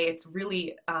that way, it's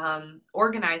really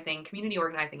organizing, community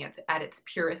organizing at its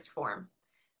purest form,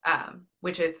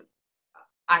 which is,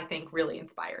 I think, really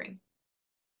inspiring.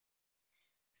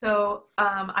 So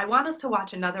I want us to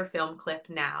watch another film clip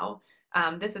now.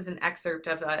 This is an excerpt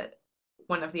of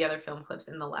one of the other film clips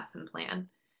in the lesson plan.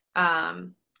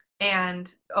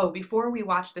 Before we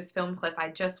watch this film clip, I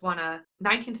just want to,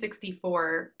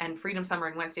 1964 and Freedom Summer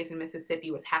and Wednesdays in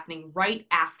Mississippi was happening right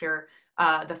after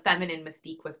The Feminine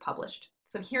Mystique was published.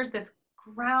 So here's this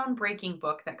groundbreaking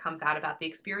book that comes out about the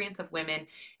experience of women.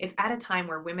 It's at a time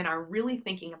where women are really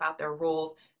thinking about their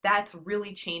roles. That's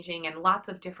really changing, and lots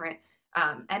of different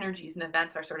energies and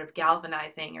events are sort of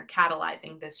galvanizing or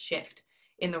catalyzing this shift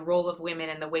in the role of women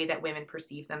and the way that women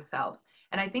perceive themselves.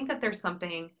 And I think that there's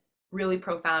something really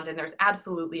profound, and there's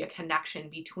absolutely a connection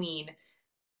between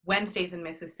Wednesdays in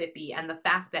Mississippi and the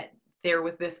fact that there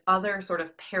was this other sort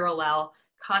of parallel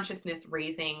consciousness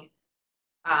raising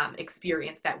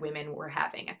experience that women were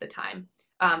having at the time.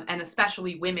 And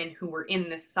especially women who were in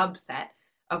this subset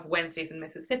of Wednesdays in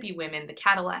Mississippi women, the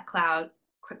Cadillac crowd,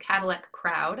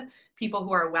 people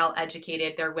who are well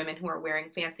educated. They're women who are wearing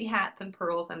fancy hats and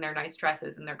pearls and their nice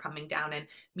dresses, and they're coming down and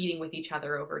meeting with each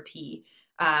other over tea.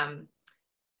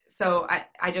 So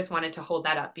I just wanted to hold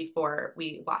that up before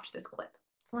we watch this clip.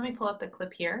 So let me pull up the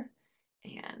clip here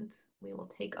and we will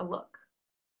take a look.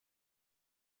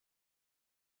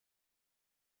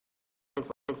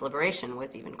 Liberation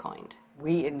was even coined.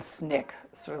 We in SNCC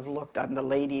sort of looked on the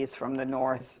ladies from the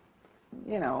North,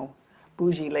 you know,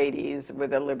 bougie ladies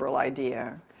with a liberal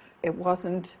idea. It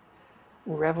wasn't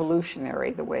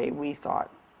revolutionary the way we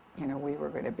thought, you know, we were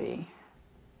going to be.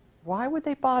 Why would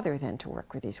they bother then to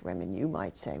work with these women, you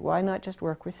might say? Why not just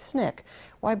work with SNCC?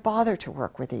 Why bother to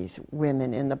work with these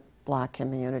women in the Black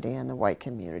community and the white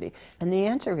community? And the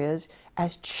answer is,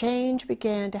 as change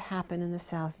began to happen in the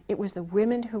South, it was the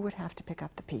women who would have to pick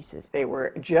up the pieces. They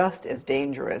were just as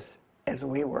dangerous as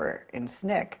we were in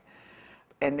SNCC.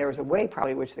 And there was a way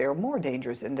probably which they were more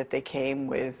dangerous in that they came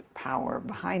with power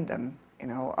behind them, you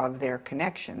know, of their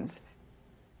connections.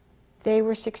 They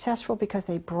were successful because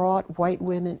they brought white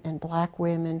women and black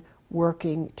women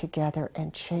working together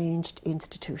and changed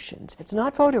institutions. It's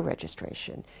not voter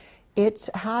registration. It's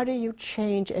how do you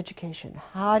change education?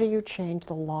 How do you change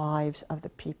the lives of the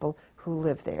people who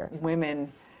live there?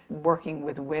 Women working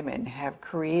with women have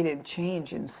created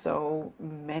change in so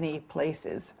many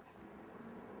places.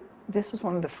 This was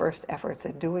one of the first efforts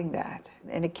at doing that.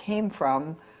 And it came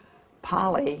from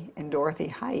Polly and Dorothy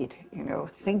Height, you know,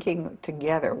 thinking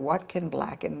together, what can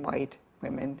black and white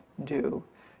women do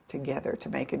together to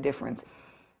make a difference?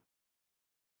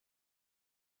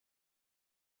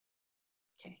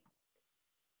 Okay.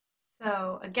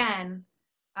 So again,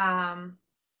 I'm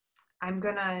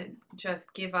gonna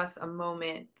just give us a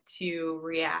moment to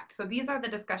react. So these are the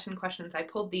discussion questions. I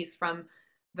pulled these from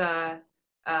the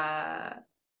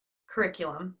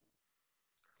curriculum.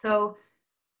 So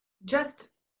just,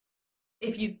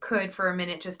 if you could for a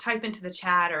minute, just type into the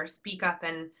chat or speak up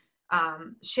and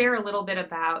share a little bit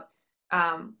about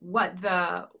what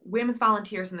the WIMS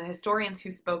volunteers and the historians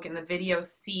who spoke in the video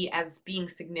see as being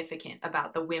significant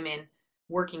about the women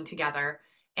working together,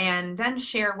 and then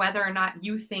share whether or not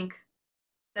you think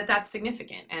that that's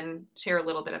significant, and share a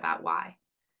little bit about why.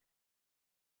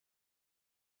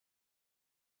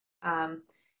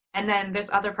 And then this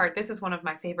other part, this is one of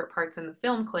my favorite parts in the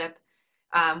film clip,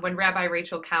 when Rabbi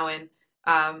Rachel Cowan,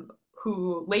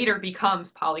 who later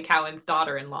becomes Polly Cowan's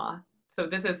daughter-in-law. So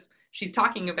this is, she's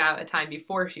talking about a time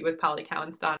before she was Polly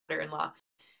Cowan's daughter-in-law,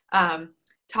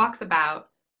 talks about,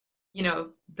 you know,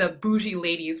 the bougie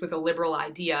ladies with a liberal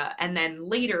idea, and then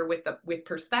later with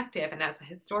perspective, and as a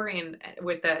historian,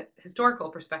 with the historical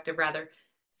perspective rather,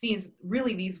 sees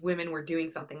really these women were doing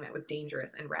something that was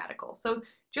dangerous and radical. So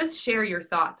just share your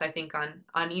thoughts, I think,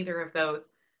 on either of those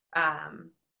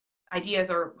ideas,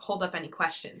 or hold up any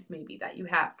questions maybe that you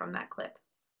have from that clip.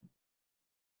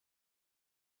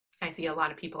 I see a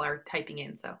lot of people are typing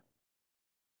in, so.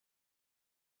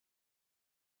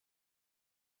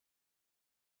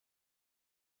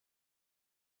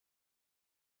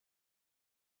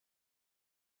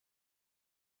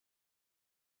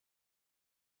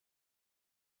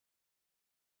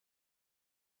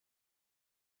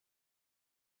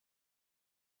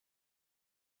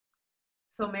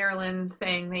 So Marilyn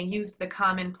saying they used the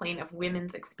common plane of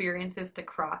women's experiences to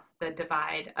cross the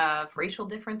divide of racial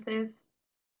differences.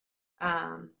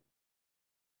 And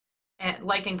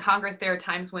like in Congress, there are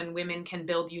times when women can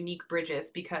build unique bridges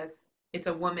because it's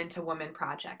a woman-to-woman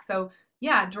project. So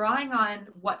yeah, drawing on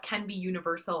what can be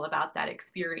universal about that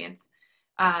experience.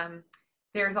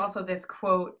 There's also this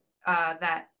quote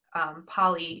that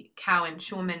Polly Cowan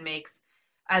Schulman makes.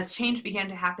 As change began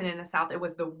to happen in the South, it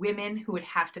was the women who would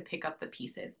have to pick up the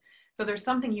pieces. So there's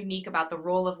something unique about the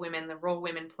role of women, the role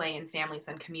women play in families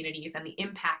and communities, and the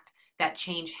impact that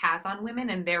change has on women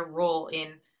and their role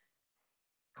in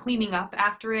cleaning up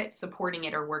after it, supporting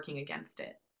it, or working against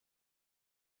it.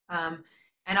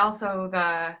 And also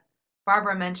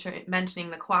Barbara mentioning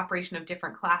the cooperation of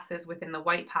different classes within the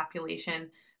white population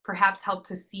perhaps helped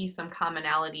to see some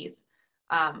commonalities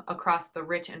across the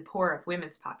rich and poor of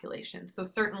women's populations. So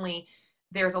certainly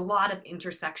there's a lot of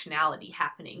intersectionality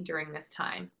happening during this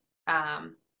time,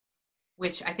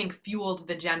 which I think fueled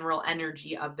the general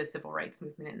energy of the civil rights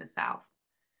movement in the South.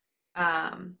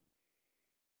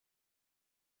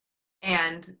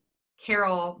 And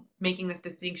Carol making this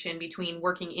distinction between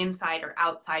working inside or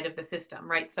outside of the system,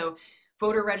 right? So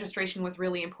voter registration was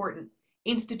really important.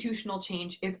 Institutional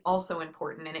change is also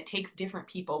important, and it takes different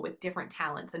people with different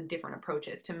talents and different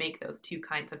approaches to make those two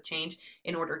kinds of change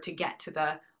in order to get to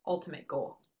the ultimate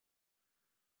goal.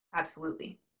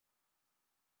 Absolutely.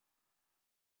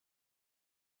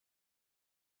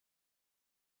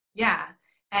 Yeah,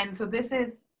 and so this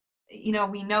is,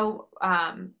 we know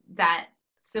that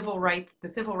the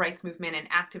civil rights movement and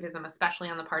activism, especially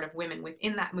on the part of women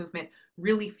within that movement,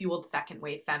 really fueled second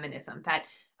wave feminism. That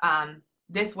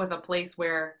this was a place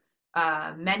where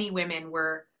many women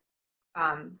were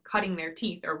cutting their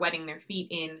teeth or wetting their feet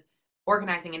in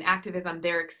organizing and activism.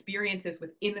 Their experiences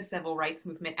within the civil rights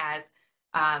movement as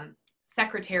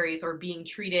secretaries or being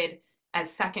treated as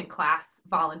second-class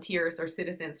volunteers or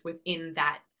citizens within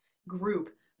that group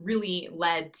really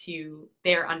led to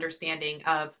their understanding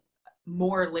of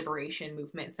more liberation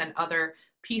movements and other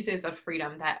pieces of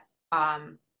freedom that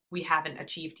we haven't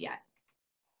achieved yet.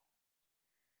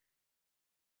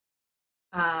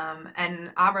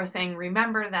 And Abra saying,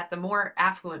 remember that the more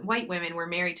affluent white women were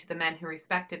married to the men who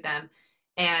respected them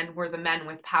and were the men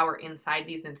with power inside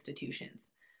these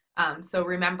institutions. So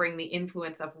remembering the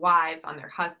influence of wives on their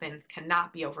husbands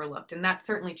cannot be overlooked. And that's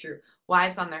certainly true.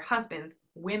 Wives on their husbands,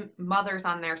 mothers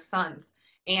on their sons,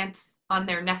 aunts on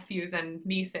their nephews and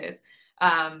nieces,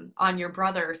 on your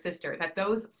brother or sister, that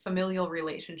those familial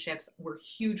relationships were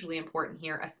hugely important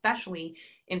here, especially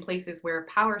in places where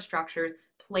power structures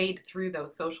played through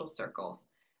those social circles,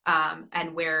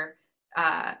 and where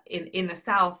in the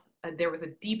South, there was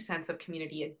a deep sense of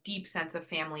community, a deep sense of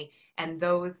family, and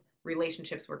those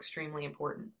relationships were extremely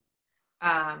important.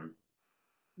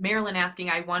 Marilyn asking,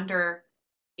 I wonder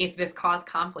if this caused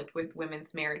conflict with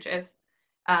women's marriages.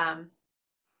 And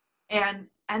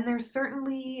there's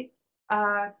certainly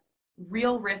a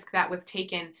real risk that was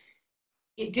taken.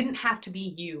 It didn't have to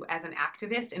be you as an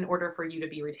activist in order for you to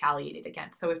be retaliated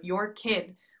against. So if your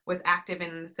kid was active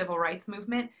in the civil rights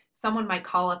movement, someone might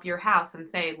call up your house and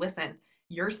say, listen,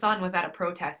 your son was at a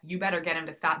protest. You better get him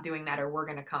to stop doing that or we're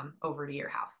going to come over to your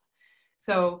house.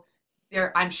 So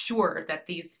I'm sure that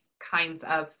this kind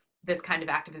of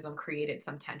activism created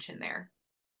some tension there.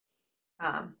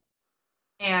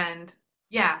 And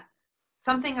yeah,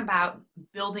 something about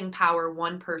building power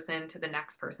one person to the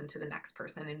next person to the next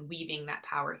person and weaving that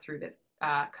power through this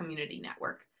community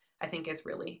network, I think is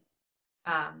really,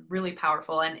 really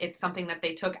powerful. And it's something that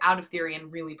they took out of theory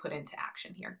and really put into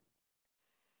action here.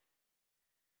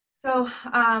 So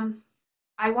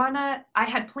I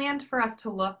had planned for us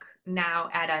to look now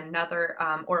at another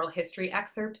oral history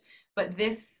excerpt, but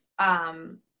this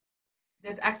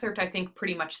excerpt I think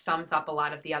pretty much sums up a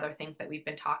lot of the other things that we've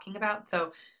been talking about.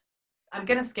 So I'm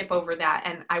going to skip over that,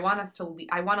 and I want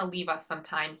to leave us some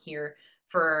time here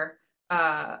for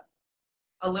a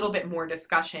little bit more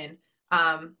discussion,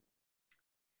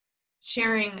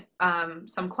 sharing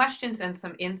some questions and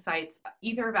some insights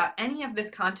either about any of this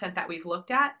content that we've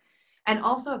looked at, and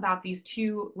also about these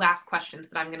two last questions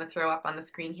that I'm going to throw up on the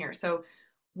screen here. So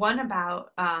one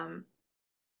about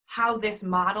how this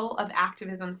model of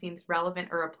activism seems relevant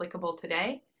or applicable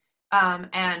today,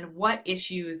 and what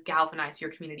issues galvanize your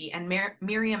community. And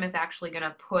Miriam is actually going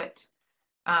to put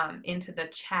into the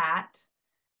chat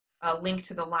a link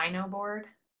to the Lino board.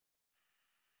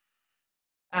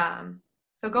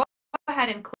 So go ahead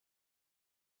and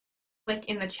click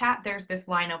in the chat. There's this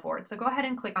Lino board. So go ahead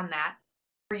and click on that.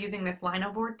 We're using this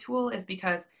Lino board tool is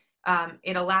because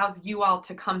it allows you all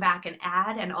to come back and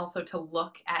add, and also to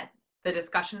look at the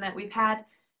discussion that we've had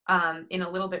in a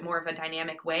little bit more of a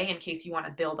dynamic way in case you want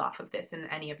to build off of this in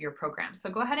any of your programs. So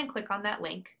go ahead and click on that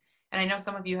link. And I know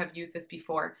some of you have used this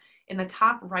before. In the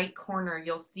top right corner,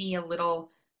 you'll see a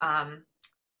little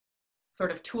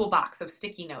sort of toolbox of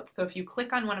sticky notes. So if you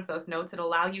click on one of those notes, it'll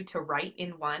allow you to write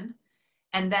in one,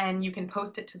 and then you can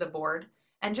post it to the board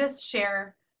and just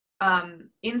share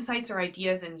insights or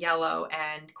ideas in yellow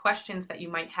and questions that you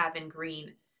might have in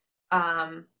green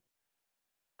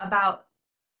about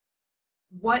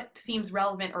what seems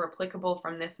relevant or applicable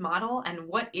from this model and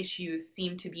what issues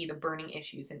seem to be the burning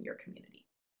issues in your community.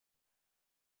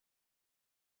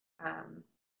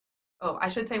 Oh, I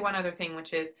should say one other thing,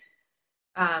 which is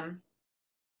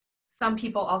some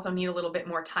people also need a little bit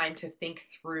more time to think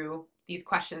through these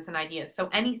questions and ideas. So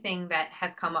anything that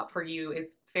has come up for you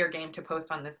is fair game to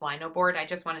post on this Lino board. I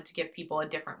just wanted to give people a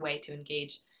different way to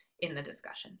engage in the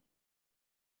discussion.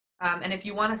 And if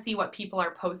you want to see what people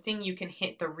are posting, you can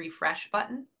hit the refresh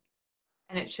button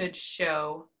and it should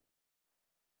show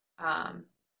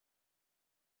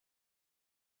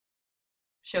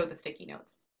show the sticky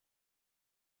notes.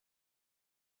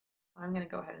 I'm going to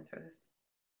go ahead and throw this.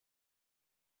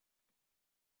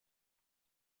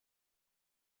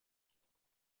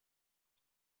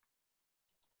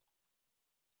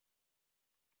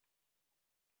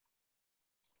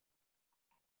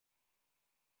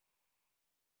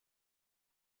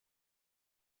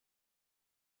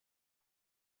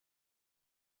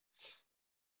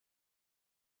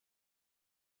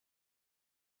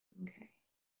 Okay.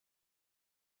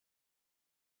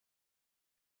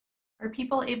 Are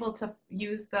people able to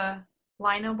use the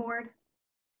Lino board?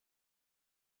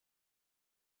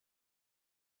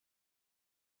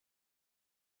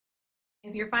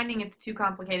 If you're finding it's too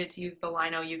complicated to use the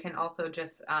Lino, you can also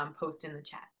just post in the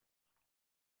chat.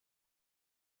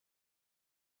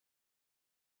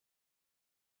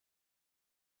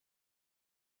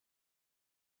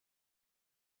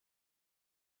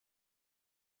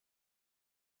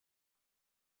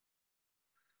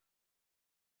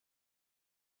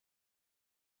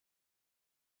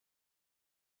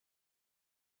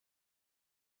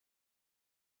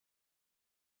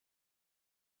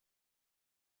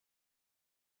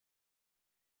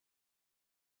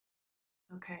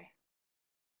 Okay.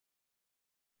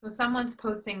 So someone's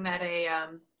posting that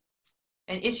an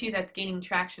issue that's gaining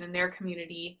traction in their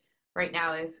community right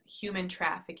now is human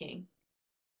trafficking,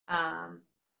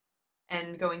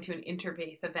 and going to an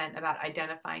interfaith event about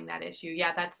identifying that issue.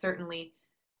 Yeah, that's certainly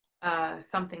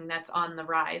something that's on the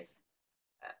rise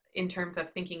in terms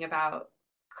of thinking about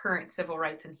current civil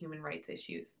rights and human rights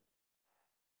issues.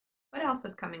 What else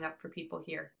is coming up for people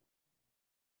here?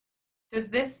 Does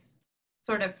this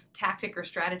sort of tactic or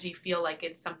strategy feel like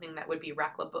it's something that would be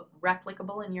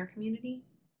replicable in your community?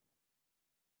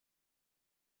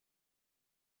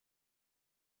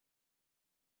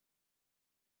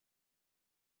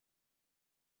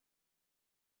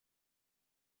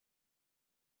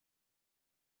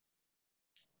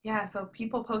 Yeah, so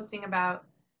people posting about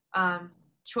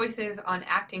choices on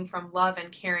acting from love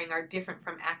and caring are different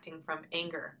from acting from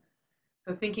anger.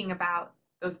 So thinking about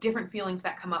those different feelings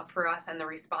that come up for us and the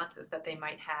responses that they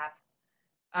might have.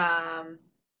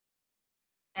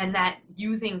 And that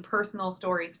using personal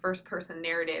stories, first-person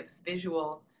narratives,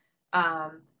 visuals,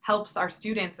 helps our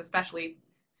students, especially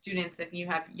students, if you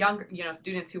have younger,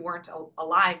 students who weren't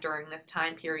alive during this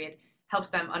time period, helps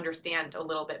them understand a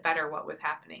little bit better what was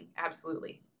happening.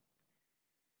 Absolutely.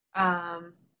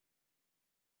 And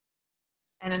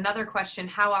another question,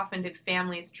 how often did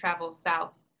families travel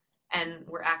south and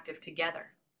were active together?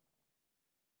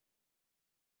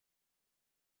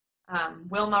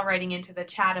 Wilma writing into the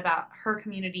chat about her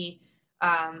community,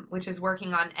 which is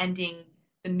working on ending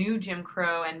the new Jim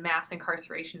Crow and mass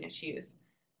incarceration issues,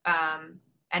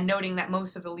 and noting that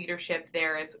most of the leadership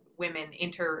there is women,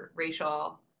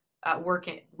 interracial,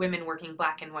 women working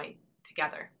Black and white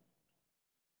together.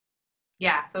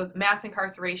 Yeah, so mass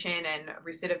incarceration and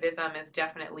recidivism is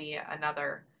definitely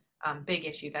another big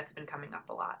issue that's been coming up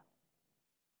a lot.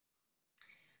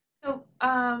 So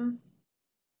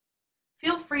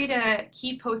feel free to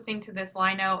keep posting to this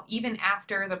Lino even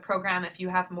after the program if you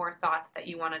have more thoughts that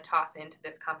you want to toss into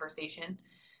this conversation.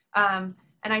 And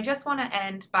I just want to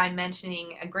end by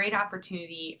mentioning a great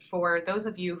opportunity for those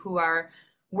of you who are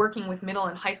working with middle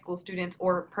and high school students,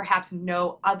 or perhaps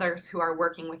know others who are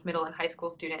working with middle and high school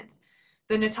students.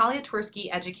 The Natalia Twersky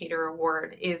Educator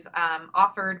Award is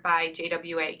offered by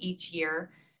JWA each year.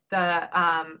 The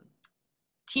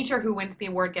teacher who wins the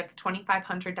award gets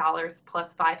 $2,500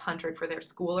 plus $500 for their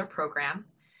school or program.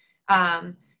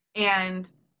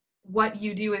 And what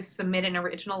you do is submit an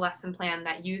original lesson plan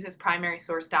that uses primary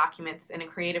source documents in a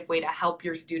creative way to help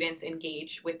your students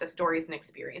engage with the stories and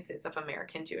experiences of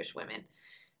American Jewish women.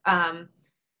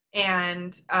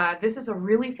 This is a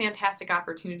really fantastic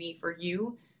opportunity for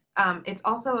you. It's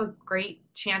also a great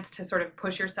chance to sort of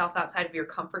push yourself outside of your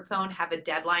comfort zone, have a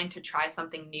deadline to try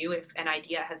something new. If an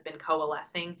idea has been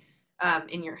coalescing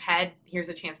in your head, here's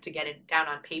a chance to get it down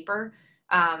on paper,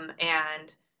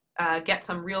 and get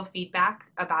some real feedback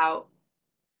about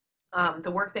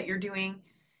the work that you're doing.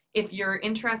 If you're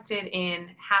interested in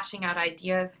hashing out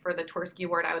ideas for the Twersky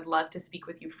Award, I would love to speak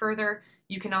with you further.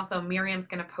 You can also, Miriam's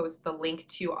going to post the link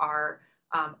to our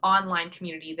online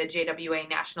community, the JWA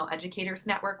National Educators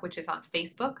Network, which is on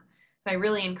Facebook. So I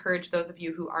really encourage those of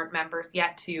you who aren't members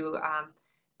yet to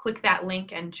click that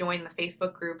link and join the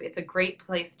Facebook group. It's a great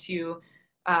place to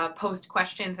post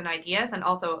questions and ideas. And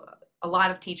also, a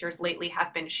lot of teachers lately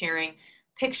have been sharing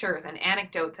pictures and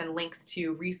anecdotes and links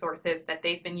to resources that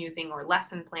they've been using or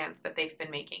lesson plans that they've been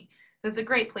making. So it's a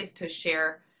great place to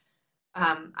share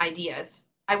ideas.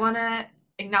 I want to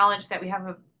acknowledge that we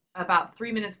have about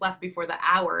 3 minutes left before the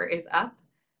hour is up.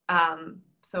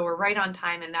 So we're right on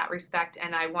time in that respect.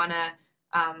 And I want to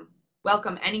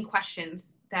welcome any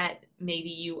questions that maybe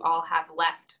you all have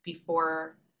left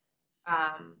before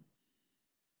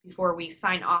we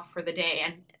sign off for the day.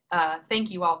 And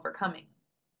thank you all for coming.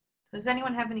 Does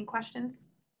anyone have any questions?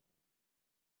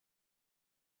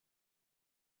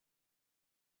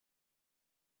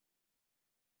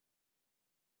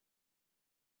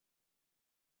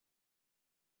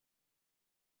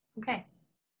 Okay.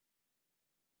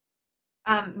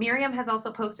 Miriam has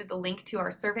also posted the link to our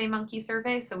SurveyMonkey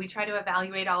survey. So we try to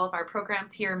evaluate all of our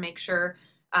programs here, make sure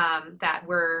that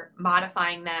we're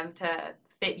modifying them to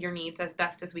fit your needs as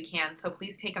best as we can. So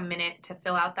please take a minute to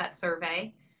fill out that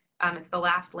survey. It's the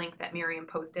last link that Miriam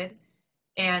posted.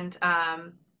 And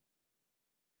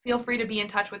feel free to be in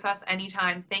touch with us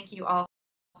anytime. Thank you all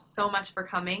so much for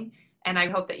coming. And I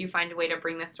hope that you find a way to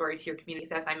bring this story to your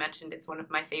communities. As I mentioned, it's one of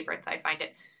my favorites. I find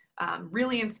it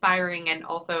really inspiring and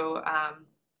also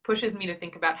pushes me to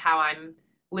think about how I'm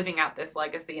living out this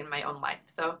legacy in my own life.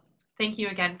 So thank you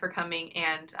again for coming,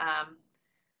 and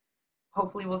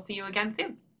hopefully we'll see you again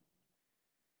soon.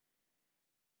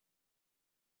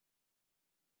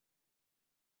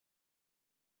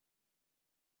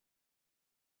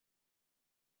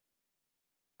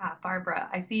 Barbara,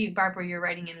 I see, Barbara, you're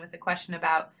writing in with a question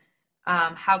about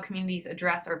how communities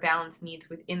address or balance needs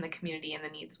within the community and the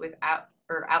needs without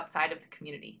or outside of the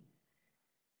community.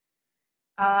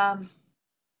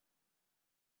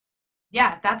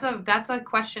 Yeah, that's a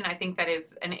question I think that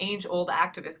is an age-old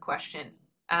activist question.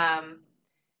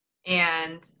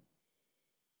 And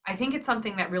I think it's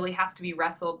something that really has to be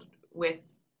wrestled with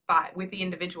the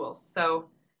individuals. So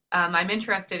I'm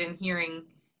interested in hearing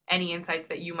any insights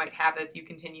that you might have as you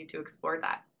continue to explore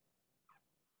that.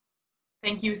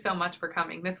 Thank you so much for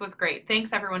coming. This was great.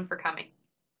 Thanks everyone for coming.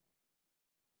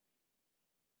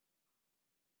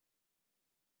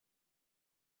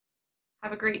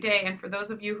 Have a great day. And for those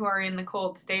of you who are in the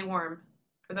cold, stay warm.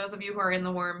 For those of you who are in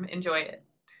the warm, enjoy it.